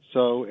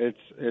 So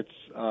there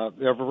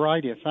are a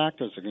variety of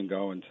factors that can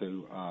go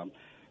into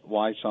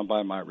why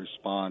somebody might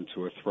respond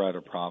to a threat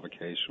or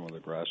provocation with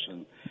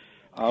aggression.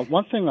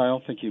 One thing I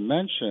don't think you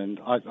mentioned,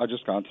 I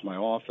just got into my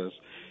office,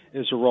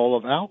 is the role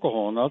of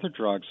alcohol and other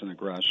drugs in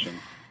aggression.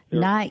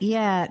 Not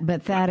yet,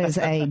 but that is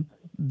a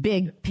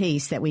big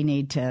piece that we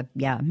need to,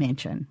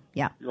 mention.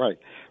 Yeah. Right.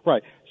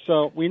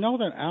 So we know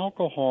that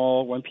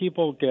alcohol, when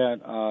people get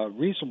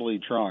reasonably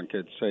drunk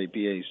at, say,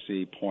 BAC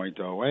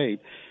 0.08,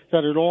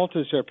 that it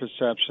alters their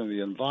perception of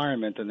the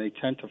environment, and they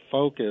tend to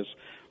focus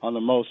on the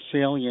most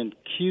salient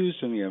cues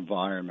in the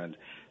environment.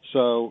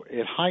 So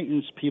it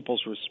heightens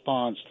people's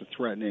response to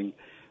threatening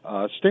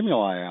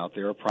stimuli out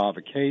there,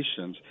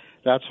 provocations.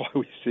 That's why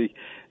we see,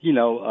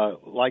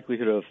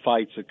 likelihood of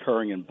fights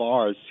occurring in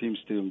bars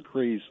seems to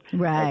increase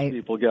as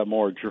people get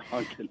more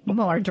drunk.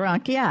 More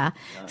drunk, yeah.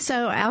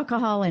 So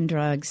alcohol and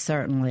drugs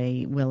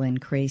certainly will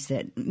increase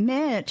it.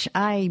 Mitch,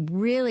 I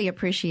really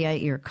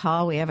appreciate your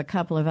call. We have a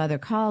couple of other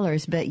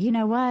callers, but you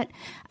know what?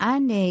 I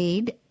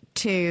need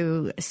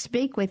to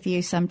speak with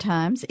you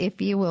sometimes.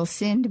 If you will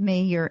send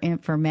me your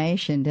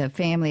information to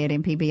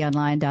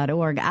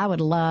family@mpbonline.org, I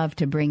would love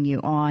to bring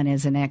you on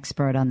as an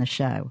expert on the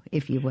show,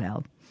 if you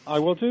will. I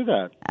will do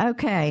that.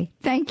 Okay.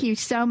 Thank you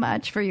so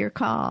much for your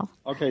call.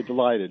 Okay,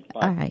 delighted.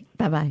 Bye. All right.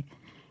 Bye-bye.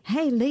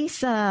 Hey,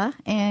 Lisa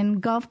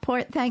in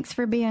Gulfport, thanks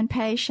for being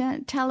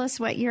patient. Tell us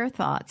what your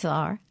thoughts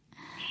are.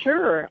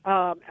 Sure.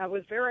 I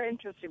was very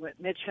interested in what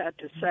Mitch had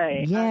to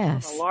say. Yes.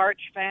 I'm from a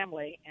large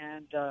family,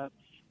 and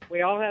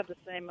we all have the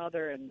same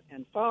mother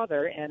and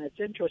father, and it's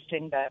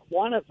interesting that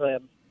one of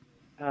them,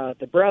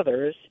 the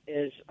brothers,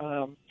 is,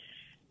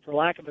 for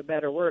lack of a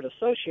better word, a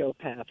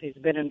sociopath. He's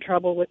been in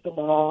trouble with the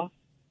law.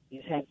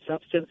 He's had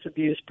substance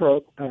abuse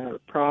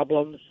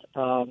problems,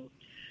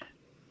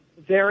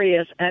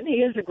 various, and he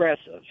is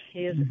aggressive.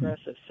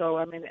 Aggressive. So,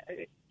 I mean,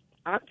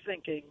 I'm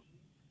thinking,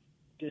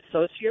 do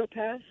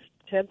sociopaths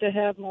tend to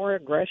have more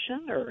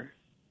aggression, or?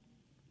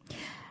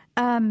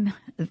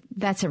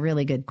 That's a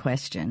really good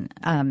question.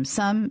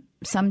 Some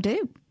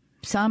do.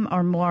 Some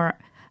are more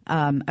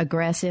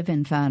aggressive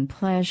and find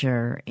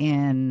pleasure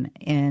in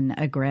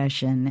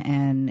aggression,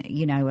 and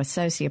a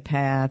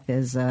sociopath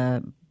is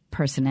a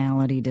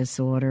personality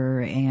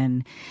disorder,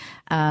 and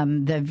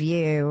the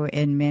view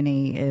in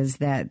many is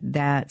that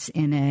that's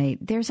innate.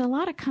 There's a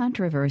lot of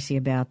controversy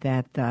about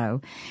that,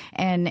 though,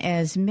 and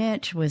as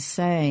Mitch was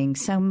saying,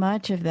 so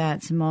much of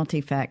that's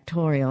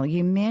multifactorial.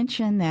 You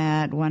mentioned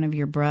that one of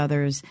your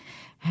brothers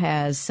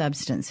has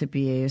substance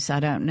abuse. I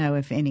don't know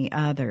if any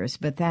others,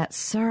 but that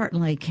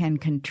certainly can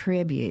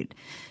contribute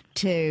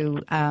to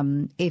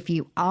if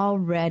you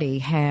already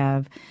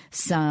have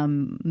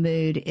some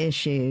mood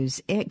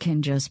issues, it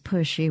can just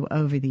push you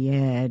over the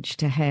edge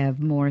to have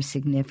more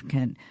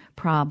significant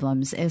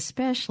problems,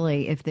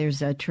 especially if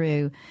there's a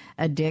true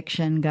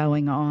addiction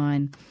going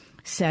on,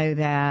 so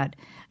that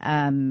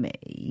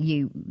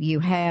you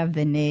have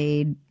the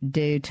need,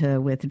 due to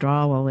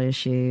withdrawal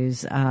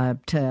issues,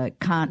 to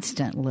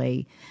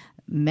constantly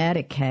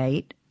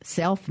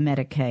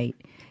self-medicate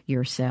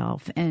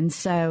yourself. And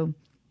so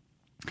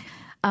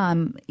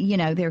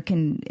there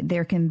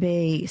can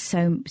be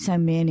so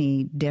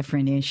many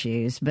different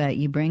issues, but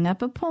you bring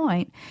up a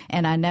point,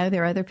 and I know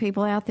there are other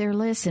people out there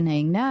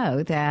listening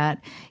know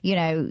that,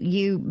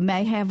 you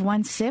may have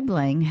one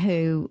sibling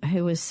who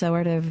is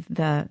sort of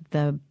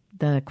the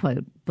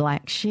quote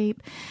black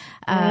sheep.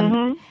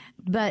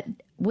 But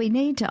we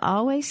need to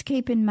always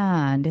keep in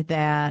mind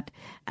that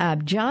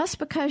just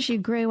because you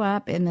grew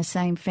up in the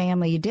same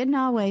family, you didn't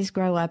always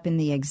grow up in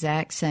the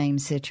exact same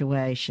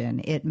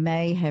situation. It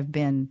may have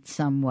been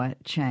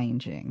somewhat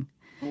changing,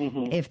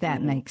 if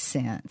that makes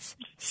sense.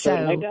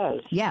 Certainly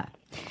does. Yeah.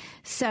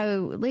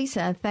 So,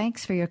 Lisa,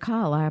 thanks for your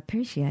call. I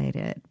appreciate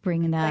it,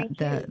 bringing up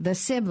the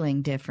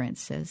sibling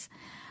differences.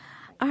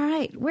 All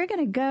right, we're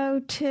going to go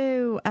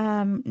to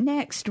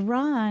next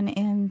Ron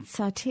in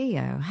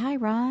Saltillo. Hi,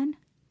 Ron.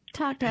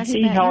 Talk to us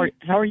about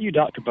how are you,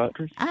 Dr.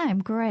 Buttress?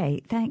 I'm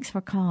great. Thanks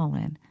for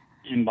calling.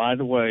 And by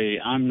the way,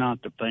 I'm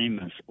not the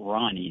famous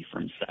Ronnie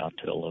from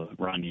Saltillo,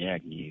 Ronnie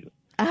Agnew.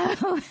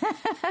 Oh.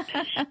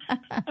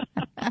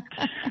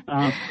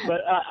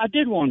 But I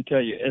did want to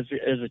tell you,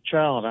 as a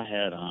child, I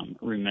had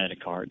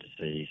rheumatic heart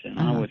disease, and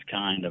I was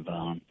kind of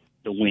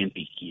the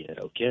wimpy kid,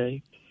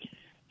 okay?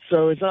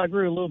 So as I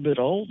grew a little bit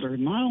older,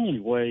 my only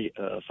way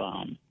of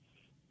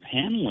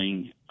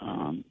handling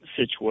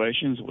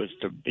situations was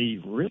to be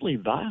really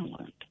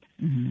violent.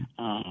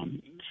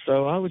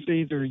 So I was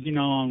either,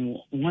 on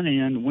one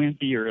end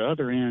wimpy or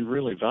other end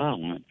really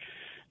violent.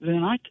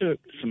 Then I took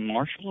some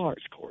martial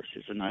arts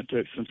courses and I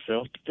took some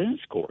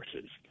self-defense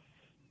courses.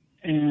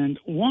 And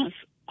once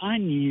I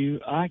knew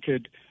I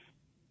could,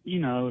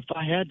 if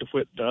I had to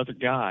whip the other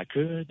guy, I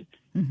could,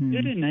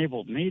 it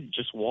enabled me to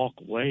just walk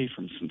away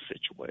from some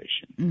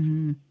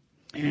situation.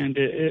 And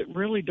it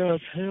really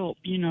does help,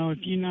 if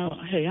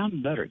hey,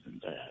 I'm better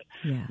than that.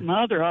 Yeah.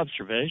 My other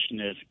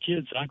observation is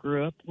kids I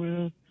grew up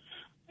with,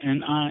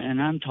 and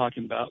I'm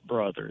talking about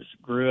brothers,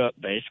 grew up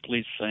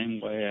basically the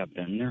same way. I've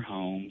been in their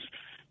homes,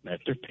 met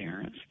their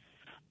parents.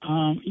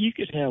 You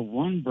could have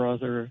one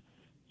brother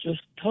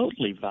just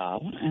totally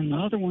violent and the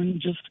other one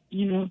just,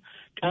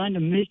 kind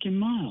of meek and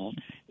mild.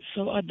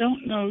 So I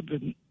don't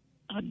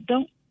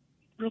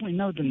really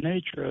know the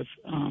nature of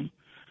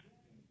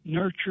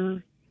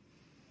nurture,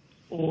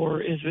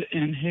 or is it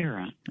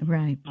inherent?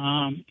 Right.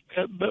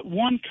 But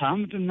one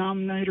common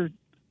denominator,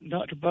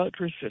 Dr.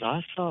 Buttress, that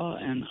I saw,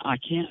 and I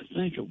can't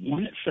think of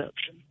one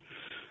exception,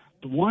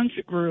 the ones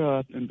that grew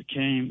up and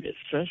became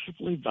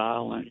excessively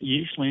violent,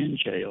 usually in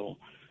jail,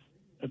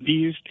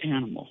 abused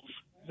animals.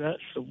 That's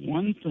the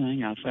one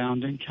thing I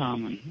found in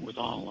common with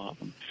all of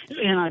them.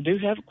 And I do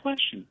have a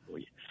question for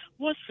you.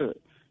 What's the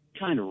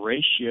kind of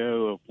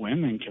ratio of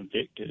women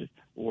convicted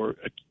or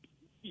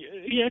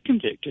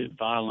convicted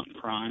violent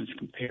crimes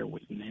compare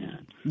with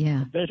men?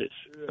 Yeah. I bet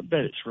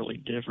it's really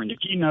different. If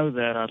you know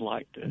that, I'd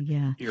like to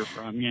hear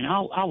from you. And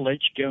I'll let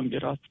you go and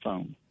get off the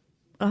phone.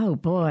 Oh,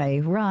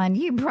 boy, Ron,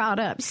 you brought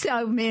up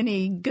so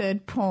many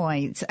good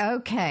points.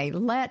 Okay,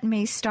 let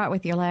me start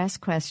with your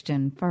last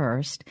question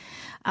first.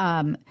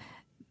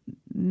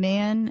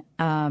 Men,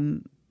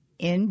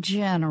 in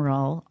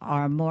general,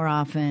 are more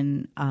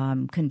often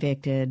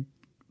convicted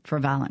for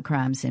violent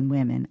crimes than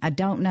women. I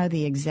don't know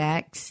the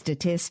exact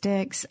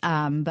statistics,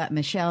 but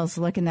Michelle's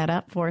looking that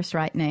up for us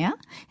right now,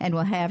 and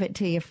we'll have it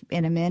to you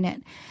in a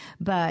minute.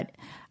 But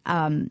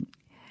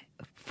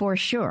For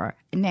sure.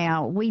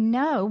 Now, we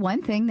know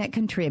one thing that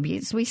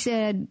contributes. We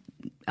said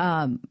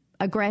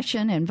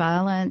aggression and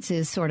violence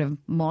is sort of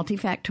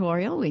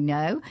multifactorial. We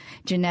know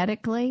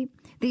genetically.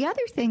 The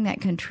other thing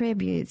that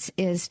contributes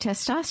is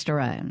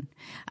testosterone.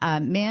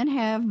 Men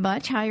have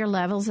much higher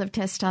levels of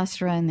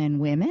testosterone than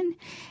women,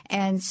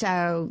 and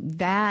so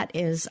that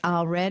is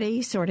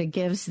already sort of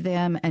gives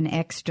them an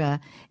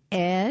extra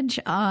edge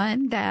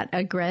on that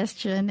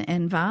aggression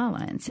and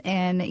violence.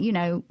 And, you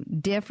know,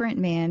 different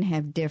men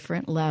have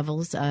different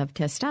levels of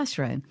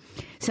testosterone.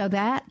 So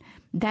that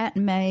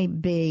may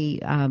be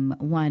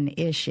one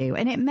issue.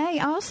 And it may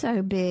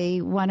also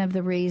be one of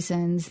the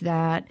reasons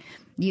that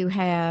you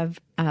have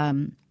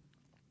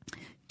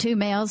two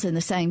males in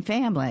the same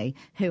family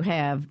who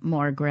have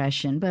more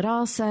aggression, but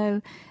also,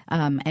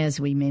 as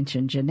we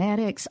mentioned,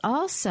 genetics.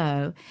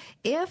 Also,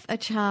 if a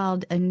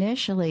child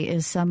initially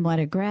is somewhat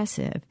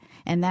aggressive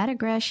and that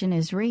aggression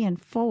is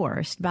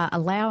reinforced by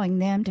allowing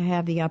them to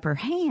have the upper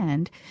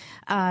hand,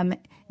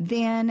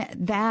 then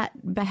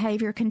that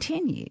behavior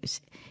continues,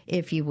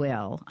 if you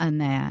will, on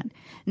that.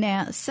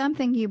 Now,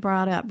 something you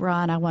brought up,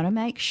 Ron, I want to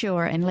make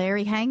sure, and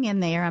Larry, hang in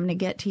there, I'm going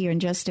to get to you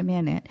in just a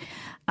minute,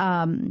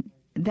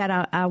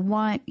 that I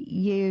want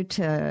you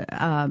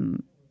to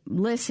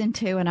listen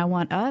to, and I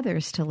want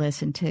others to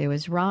listen to,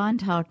 is Ron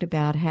talked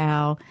about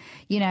how,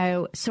 you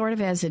know, sort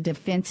of as a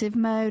defensive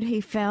mode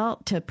he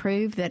felt to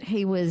prove that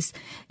he was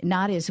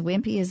not as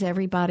wimpy as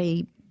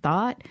everybody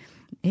thought.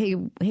 He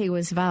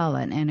was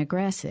violent and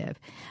aggressive.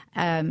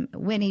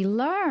 When he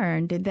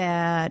learned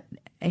that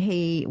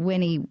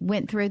when he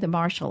went through the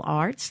martial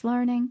arts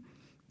learning,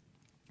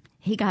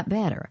 he got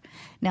better.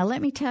 Now,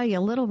 let me tell you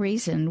a little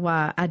reason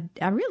why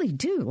I really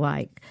do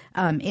like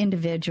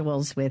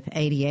individuals with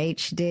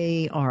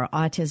ADHD or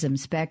autism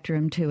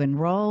spectrum to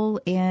enroll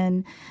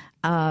in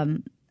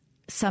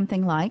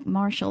something like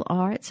martial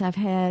arts. I've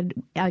had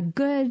a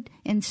good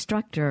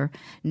instructor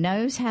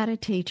knows how to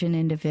teach an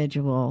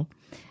individual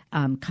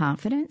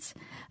confidence,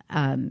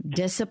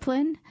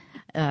 discipline,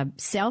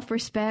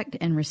 self-respect,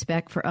 and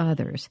respect for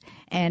others.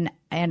 And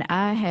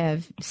I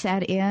have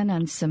sat in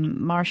on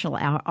some martial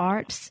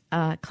arts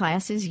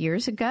classes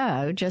years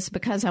ago just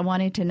because I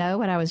wanted to know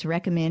what I was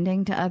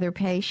recommending to other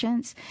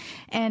patients.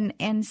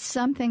 And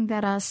something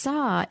that I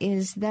saw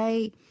is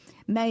they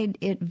made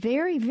it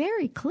very,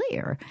 very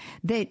clear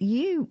that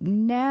you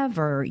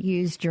never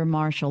used your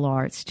martial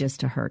arts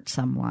just to hurt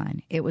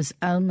someone. It was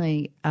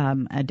only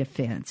a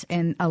defense.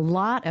 And a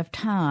lot of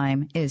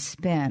time is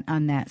spent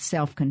on that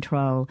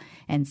self-control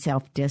and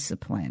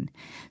self-discipline.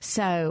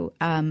 So,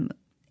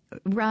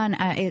 Ron,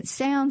 it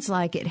sounds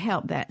like it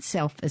helped that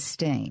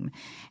self-esteem.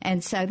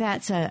 And so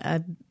that's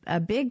a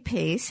big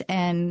piece.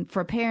 And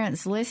for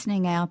parents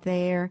listening out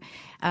there,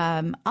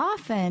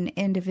 often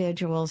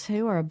individuals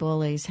who are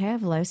bullies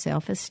have low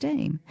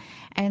self-esteem.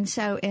 And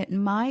so it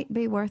might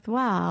be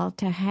worthwhile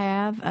to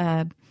have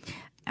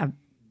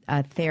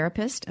a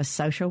therapist, a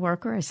social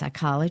worker, a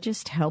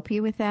psychologist help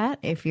you with that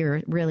if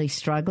you're really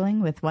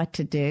struggling with what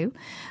to do.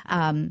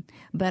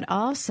 But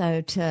also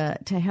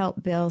to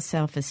help build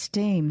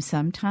self-esteem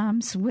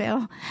sometimes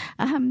will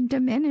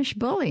diminish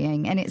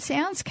bullying. And it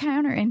sounds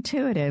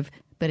counterintuitive,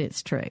 but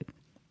it's true.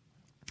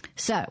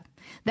 So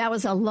that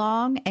was a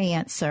long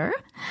answer,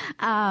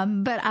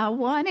 but I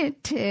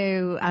wanted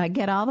to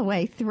get all the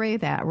way through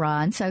that,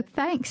 Ron. So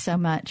thanks so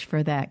much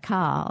for that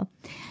call.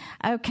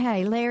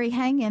 Okay, Larry,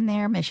 hang in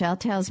there. Michelle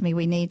tells me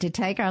we need to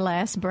take our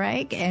last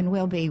break, and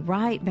we'll be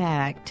right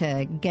back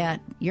to get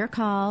your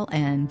call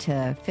and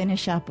to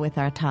finish up with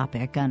our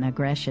topic on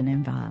aggression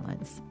and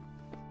violence.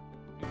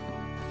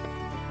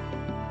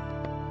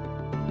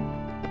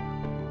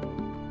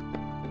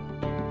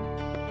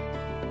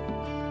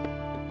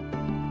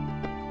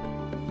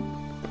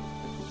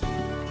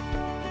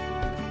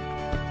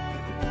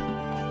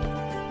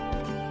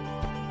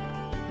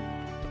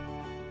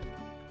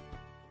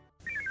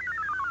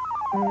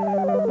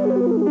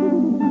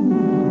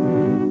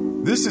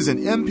 This is an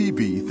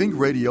MPB Think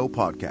Radio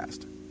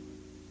podcast.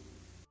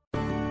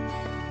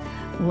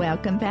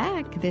 Welcome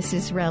back. This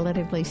is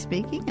Relatively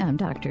Speaking. I'm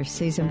Dr.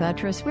 Susan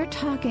Buttress. We're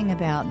talking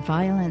about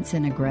violence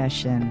and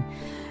aggression.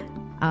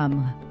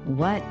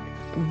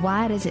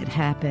 Why does it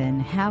happen?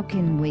 How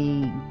can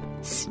we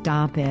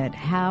stop it?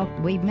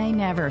 We may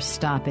never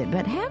stop it,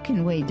 but how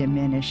can we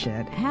diminish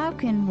it? How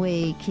can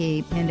we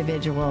keep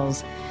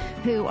individuals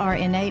who are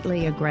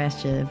innately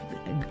aggressive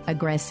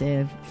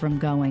from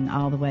going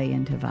all the way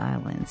into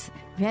violence?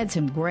 We've had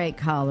some great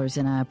callers,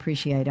 and I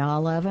appreciate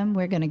all of them.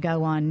 We're going to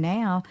go on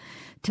now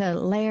to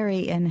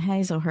Larry in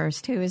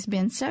Hazelhurst, who has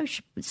been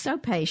so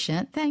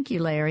patient. Thank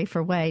you, Larry,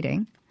 for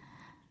waiting.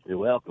 You're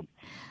welcome.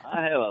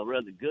 I have a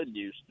rather good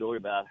news story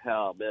about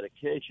how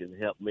medication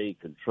helped me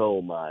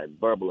control my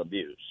verbal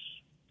abuse.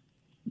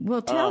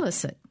 Well, tell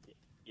us it.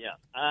 Yeah,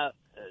 I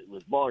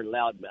was born in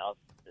Loudmouth.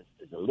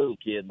 As a little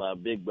kid, my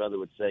big brother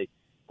would say,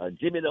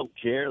 Jimmy don't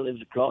care,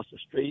 lives across the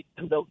street,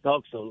 don't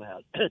talk so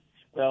loud.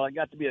 Well, I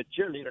got to be a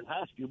cheerleader in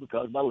high school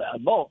because of my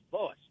loud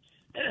voice.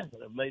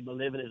 I've made my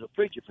living as a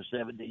preacher for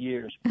 70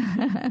 years.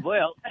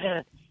 Well,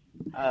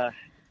 got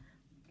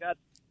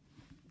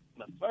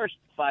my first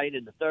fight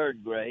in the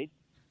 3rd grade,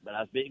 but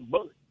I was being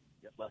bullied.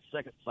 Got my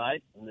second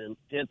fight in the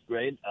 10th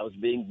grade, I was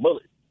being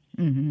bullied.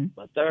 Mm-hmm.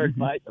 My 3rd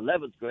fight,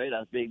 11th grade, I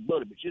was being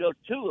bullied. But,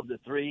 2 of the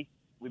 3,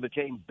 we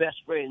became best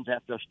friends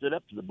after I stood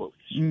up to the bullies.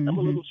 Mm-hmm. I'm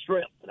a little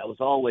shrimp, and I was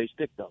always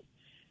picked on.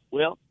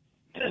 Well,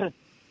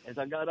 as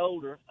I got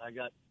older, I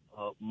got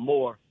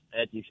more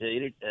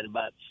agitated. At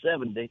about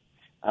 70,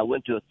 I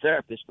went to a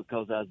therapist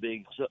because I was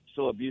being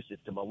so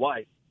abusive to my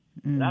wife.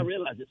 And I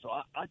realized it, so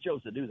I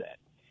chose to do that.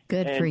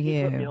 Good for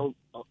you.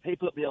 He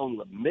put me on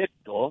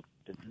Lamictal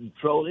to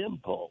control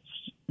impulse.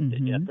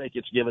 Mm-hmm. I think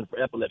it's given for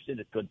epilepsy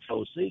to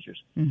control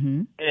seizures.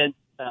 Mm-hmm. And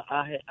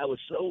I was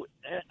so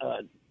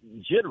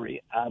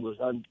jittery, I was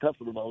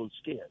uncomfortable in my own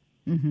skin.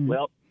 Mm-hmm.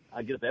 Well,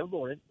 I get up every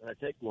morning and I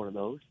take one of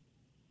those.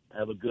 I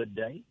have a good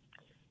day.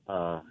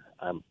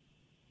 I'm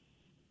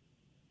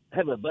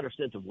having a better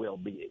sense of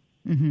well-being.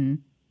 Mm-hmm.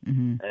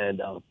 Mm-hmm.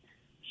 And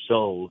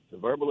so the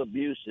verbal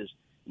abuse is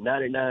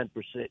 99%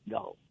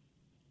 gone.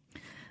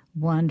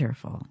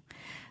 Wonderful.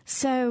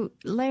 So,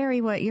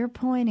 Larry, what you're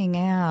pointing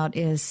out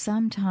is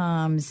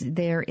sometimes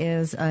there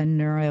is a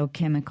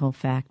neurochemical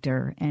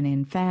factor, and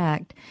in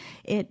fact,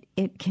 it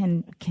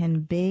can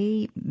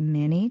be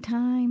many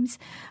times.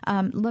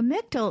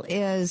 Lamictal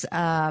is,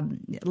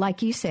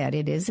 like you said,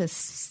 it is a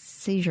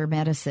seizure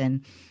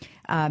medicine.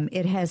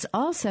 It has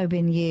also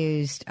been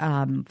used,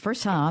 for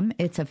some,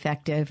 it's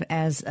effective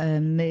as a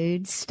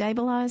mood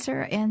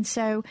stabilizer, and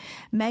so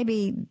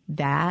maybe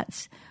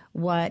that's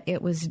what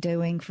it was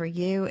doing for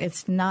you.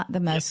 It's not the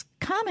most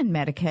common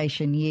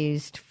medication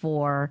used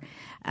for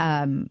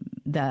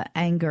the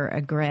anger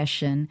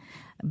aggression,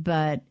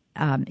 but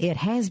it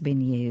has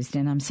been used,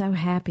 and I'm so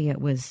happy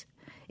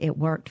it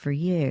worked for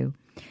you.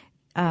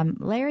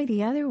 Larry,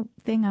 the other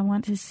thing I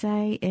want to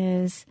say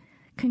is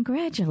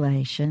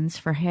congratulations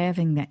for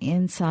having the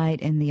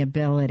insight and the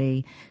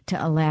ability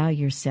to allow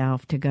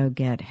yourself to go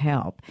get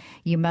help.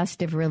 You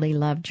must have really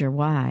loved your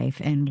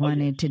wife and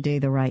wanted to do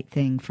the right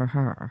thing for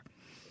her.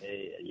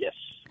 Yes.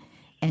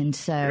 And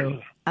so,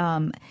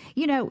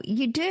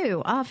 you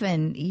do.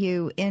 Often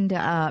you end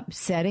up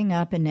setting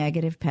up a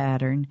negative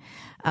pattern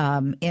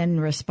in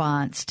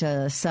response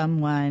to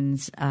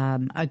someone's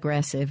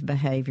aggressive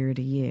behavior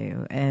to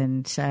you.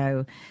 And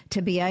so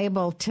to be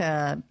able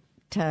to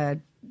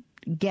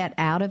get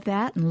out of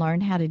that and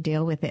learn how to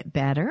deal with it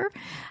better.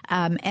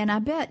 And I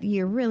bet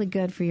you're really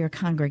good for your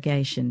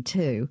congregation,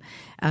 too,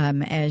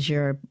 as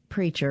your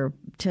preacher,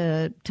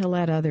 to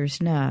let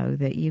others know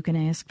that you can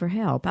ask for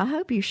help. I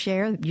hope you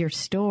share your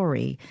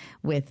story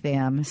with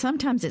them.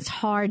 Sometimes it's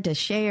hard to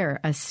share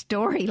a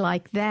story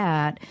like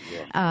that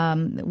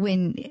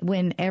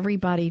when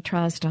everybody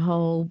tries to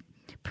hold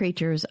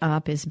preachers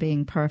up as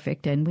being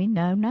perfect, and we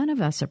know none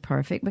of us are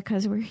perfect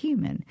because we're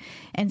human.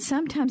 And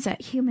sometimes that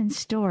human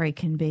story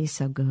can be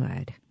so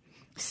good.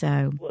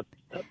 So, well,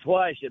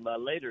 twice in my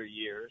later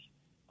years,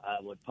 I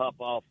would pop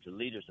off to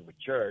leaders of a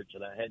church,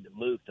 and I had to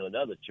move to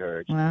another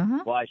church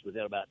twice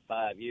within about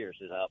 5 years,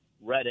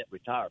 right at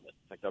retirement.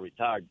 In fact, I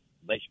retired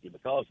basically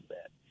because of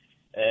that.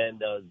 And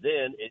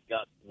then it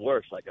got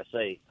worse, like I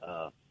say,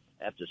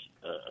 after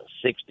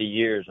 60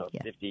 years or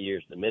 50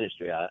 years in the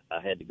ministry, I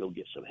had to go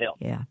get some help.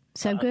 Yeah.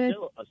 So good.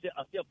 I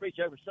still preach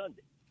every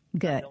Sunday.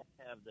 Good. I don't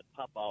have the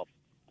pop-off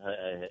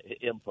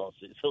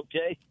impulses,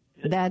 okay?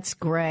 That's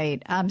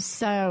great. I'm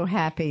so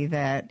happy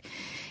that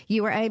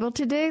you were able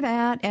to do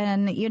that.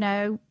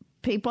 And,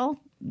 people,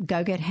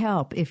 go get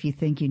help if you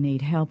think you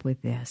need help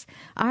with this.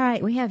 All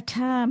right, we have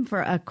time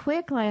for a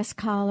quick last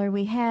caller.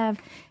 We have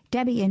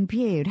Debbie in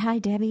Butte. Hi,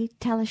 Debbie.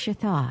 Tell us your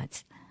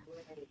thoughts.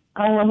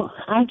 Oh,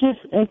 I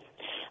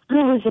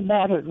was a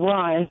battered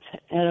wife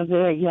at a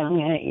very young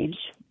age.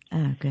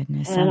 Oh,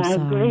 goodness, and I'm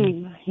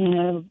sorry. I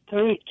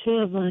grieve, 2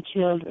 of my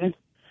children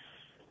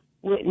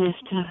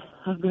witnessed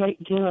a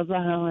great deal of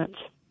violence.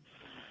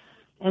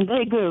 And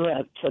they grew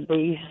up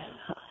to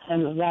have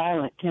a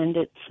violent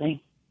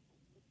tendency.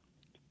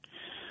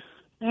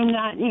 They're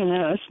not,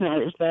 it's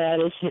not as bad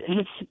as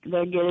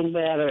they're getting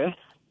better.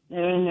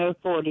 They're in their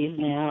 40s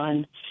now,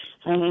 and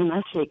I'm in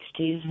my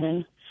 60s,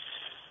 and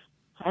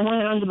I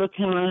went on to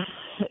become a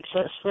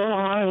successful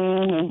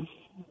RN and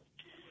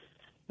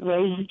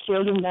raise the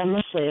children by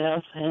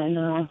myself.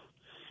 And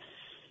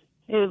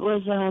it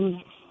was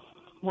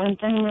one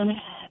thing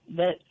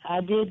that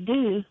I did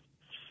do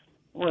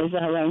was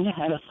I learned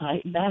how to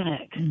fight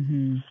back.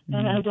 Mm-hmm.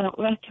 And I don't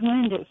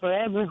recommend it for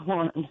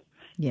everyone.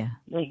 Yeah.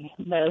 But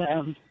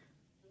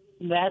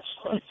that's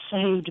what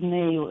saved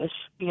me, was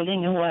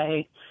getting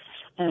away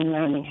and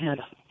learning how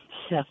to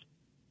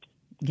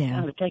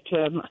take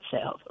care of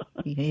myself.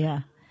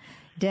 Yeah.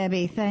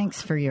 Debbie,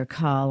 thanks for your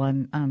call.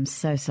 I'm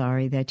so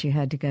sorry that you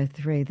had to go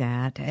through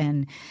that,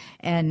 and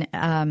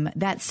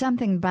that's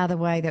something, by the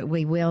way, that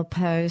we will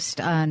post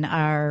on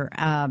our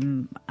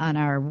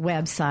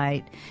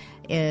website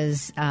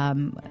is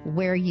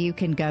where you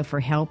can go for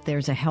help.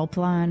 There's a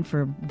helpline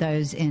for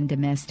those in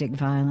domestic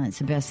violence.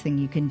 The best thing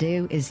you can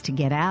do is to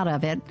get out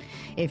of it.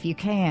 If you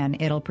can,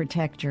 it'll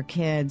protect your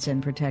kids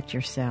and protect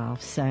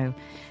yourself. So,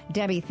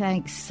 Debbie,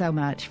 thanks so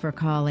much for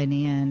calling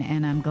in,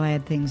 and I'm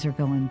glad things are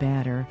going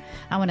better.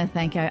 I want to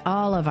thank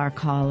all of our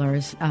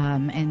callers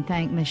and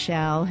thank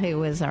Michelle, who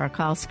was our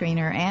call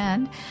screener,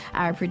 and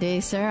our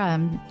producer.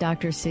 I'm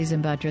Dr.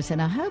 Susan Buttross,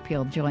 and I hope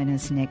you'll join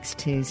us next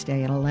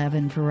Tuesday at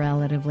 11 for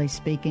Relatively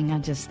Speaking. I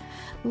just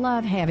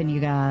love having you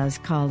guys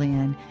call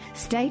in.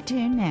 Stay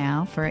tuned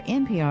now for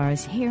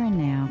NPR's Here and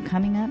Now,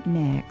 coming up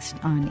next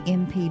on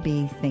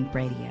MPB Think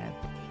Radio.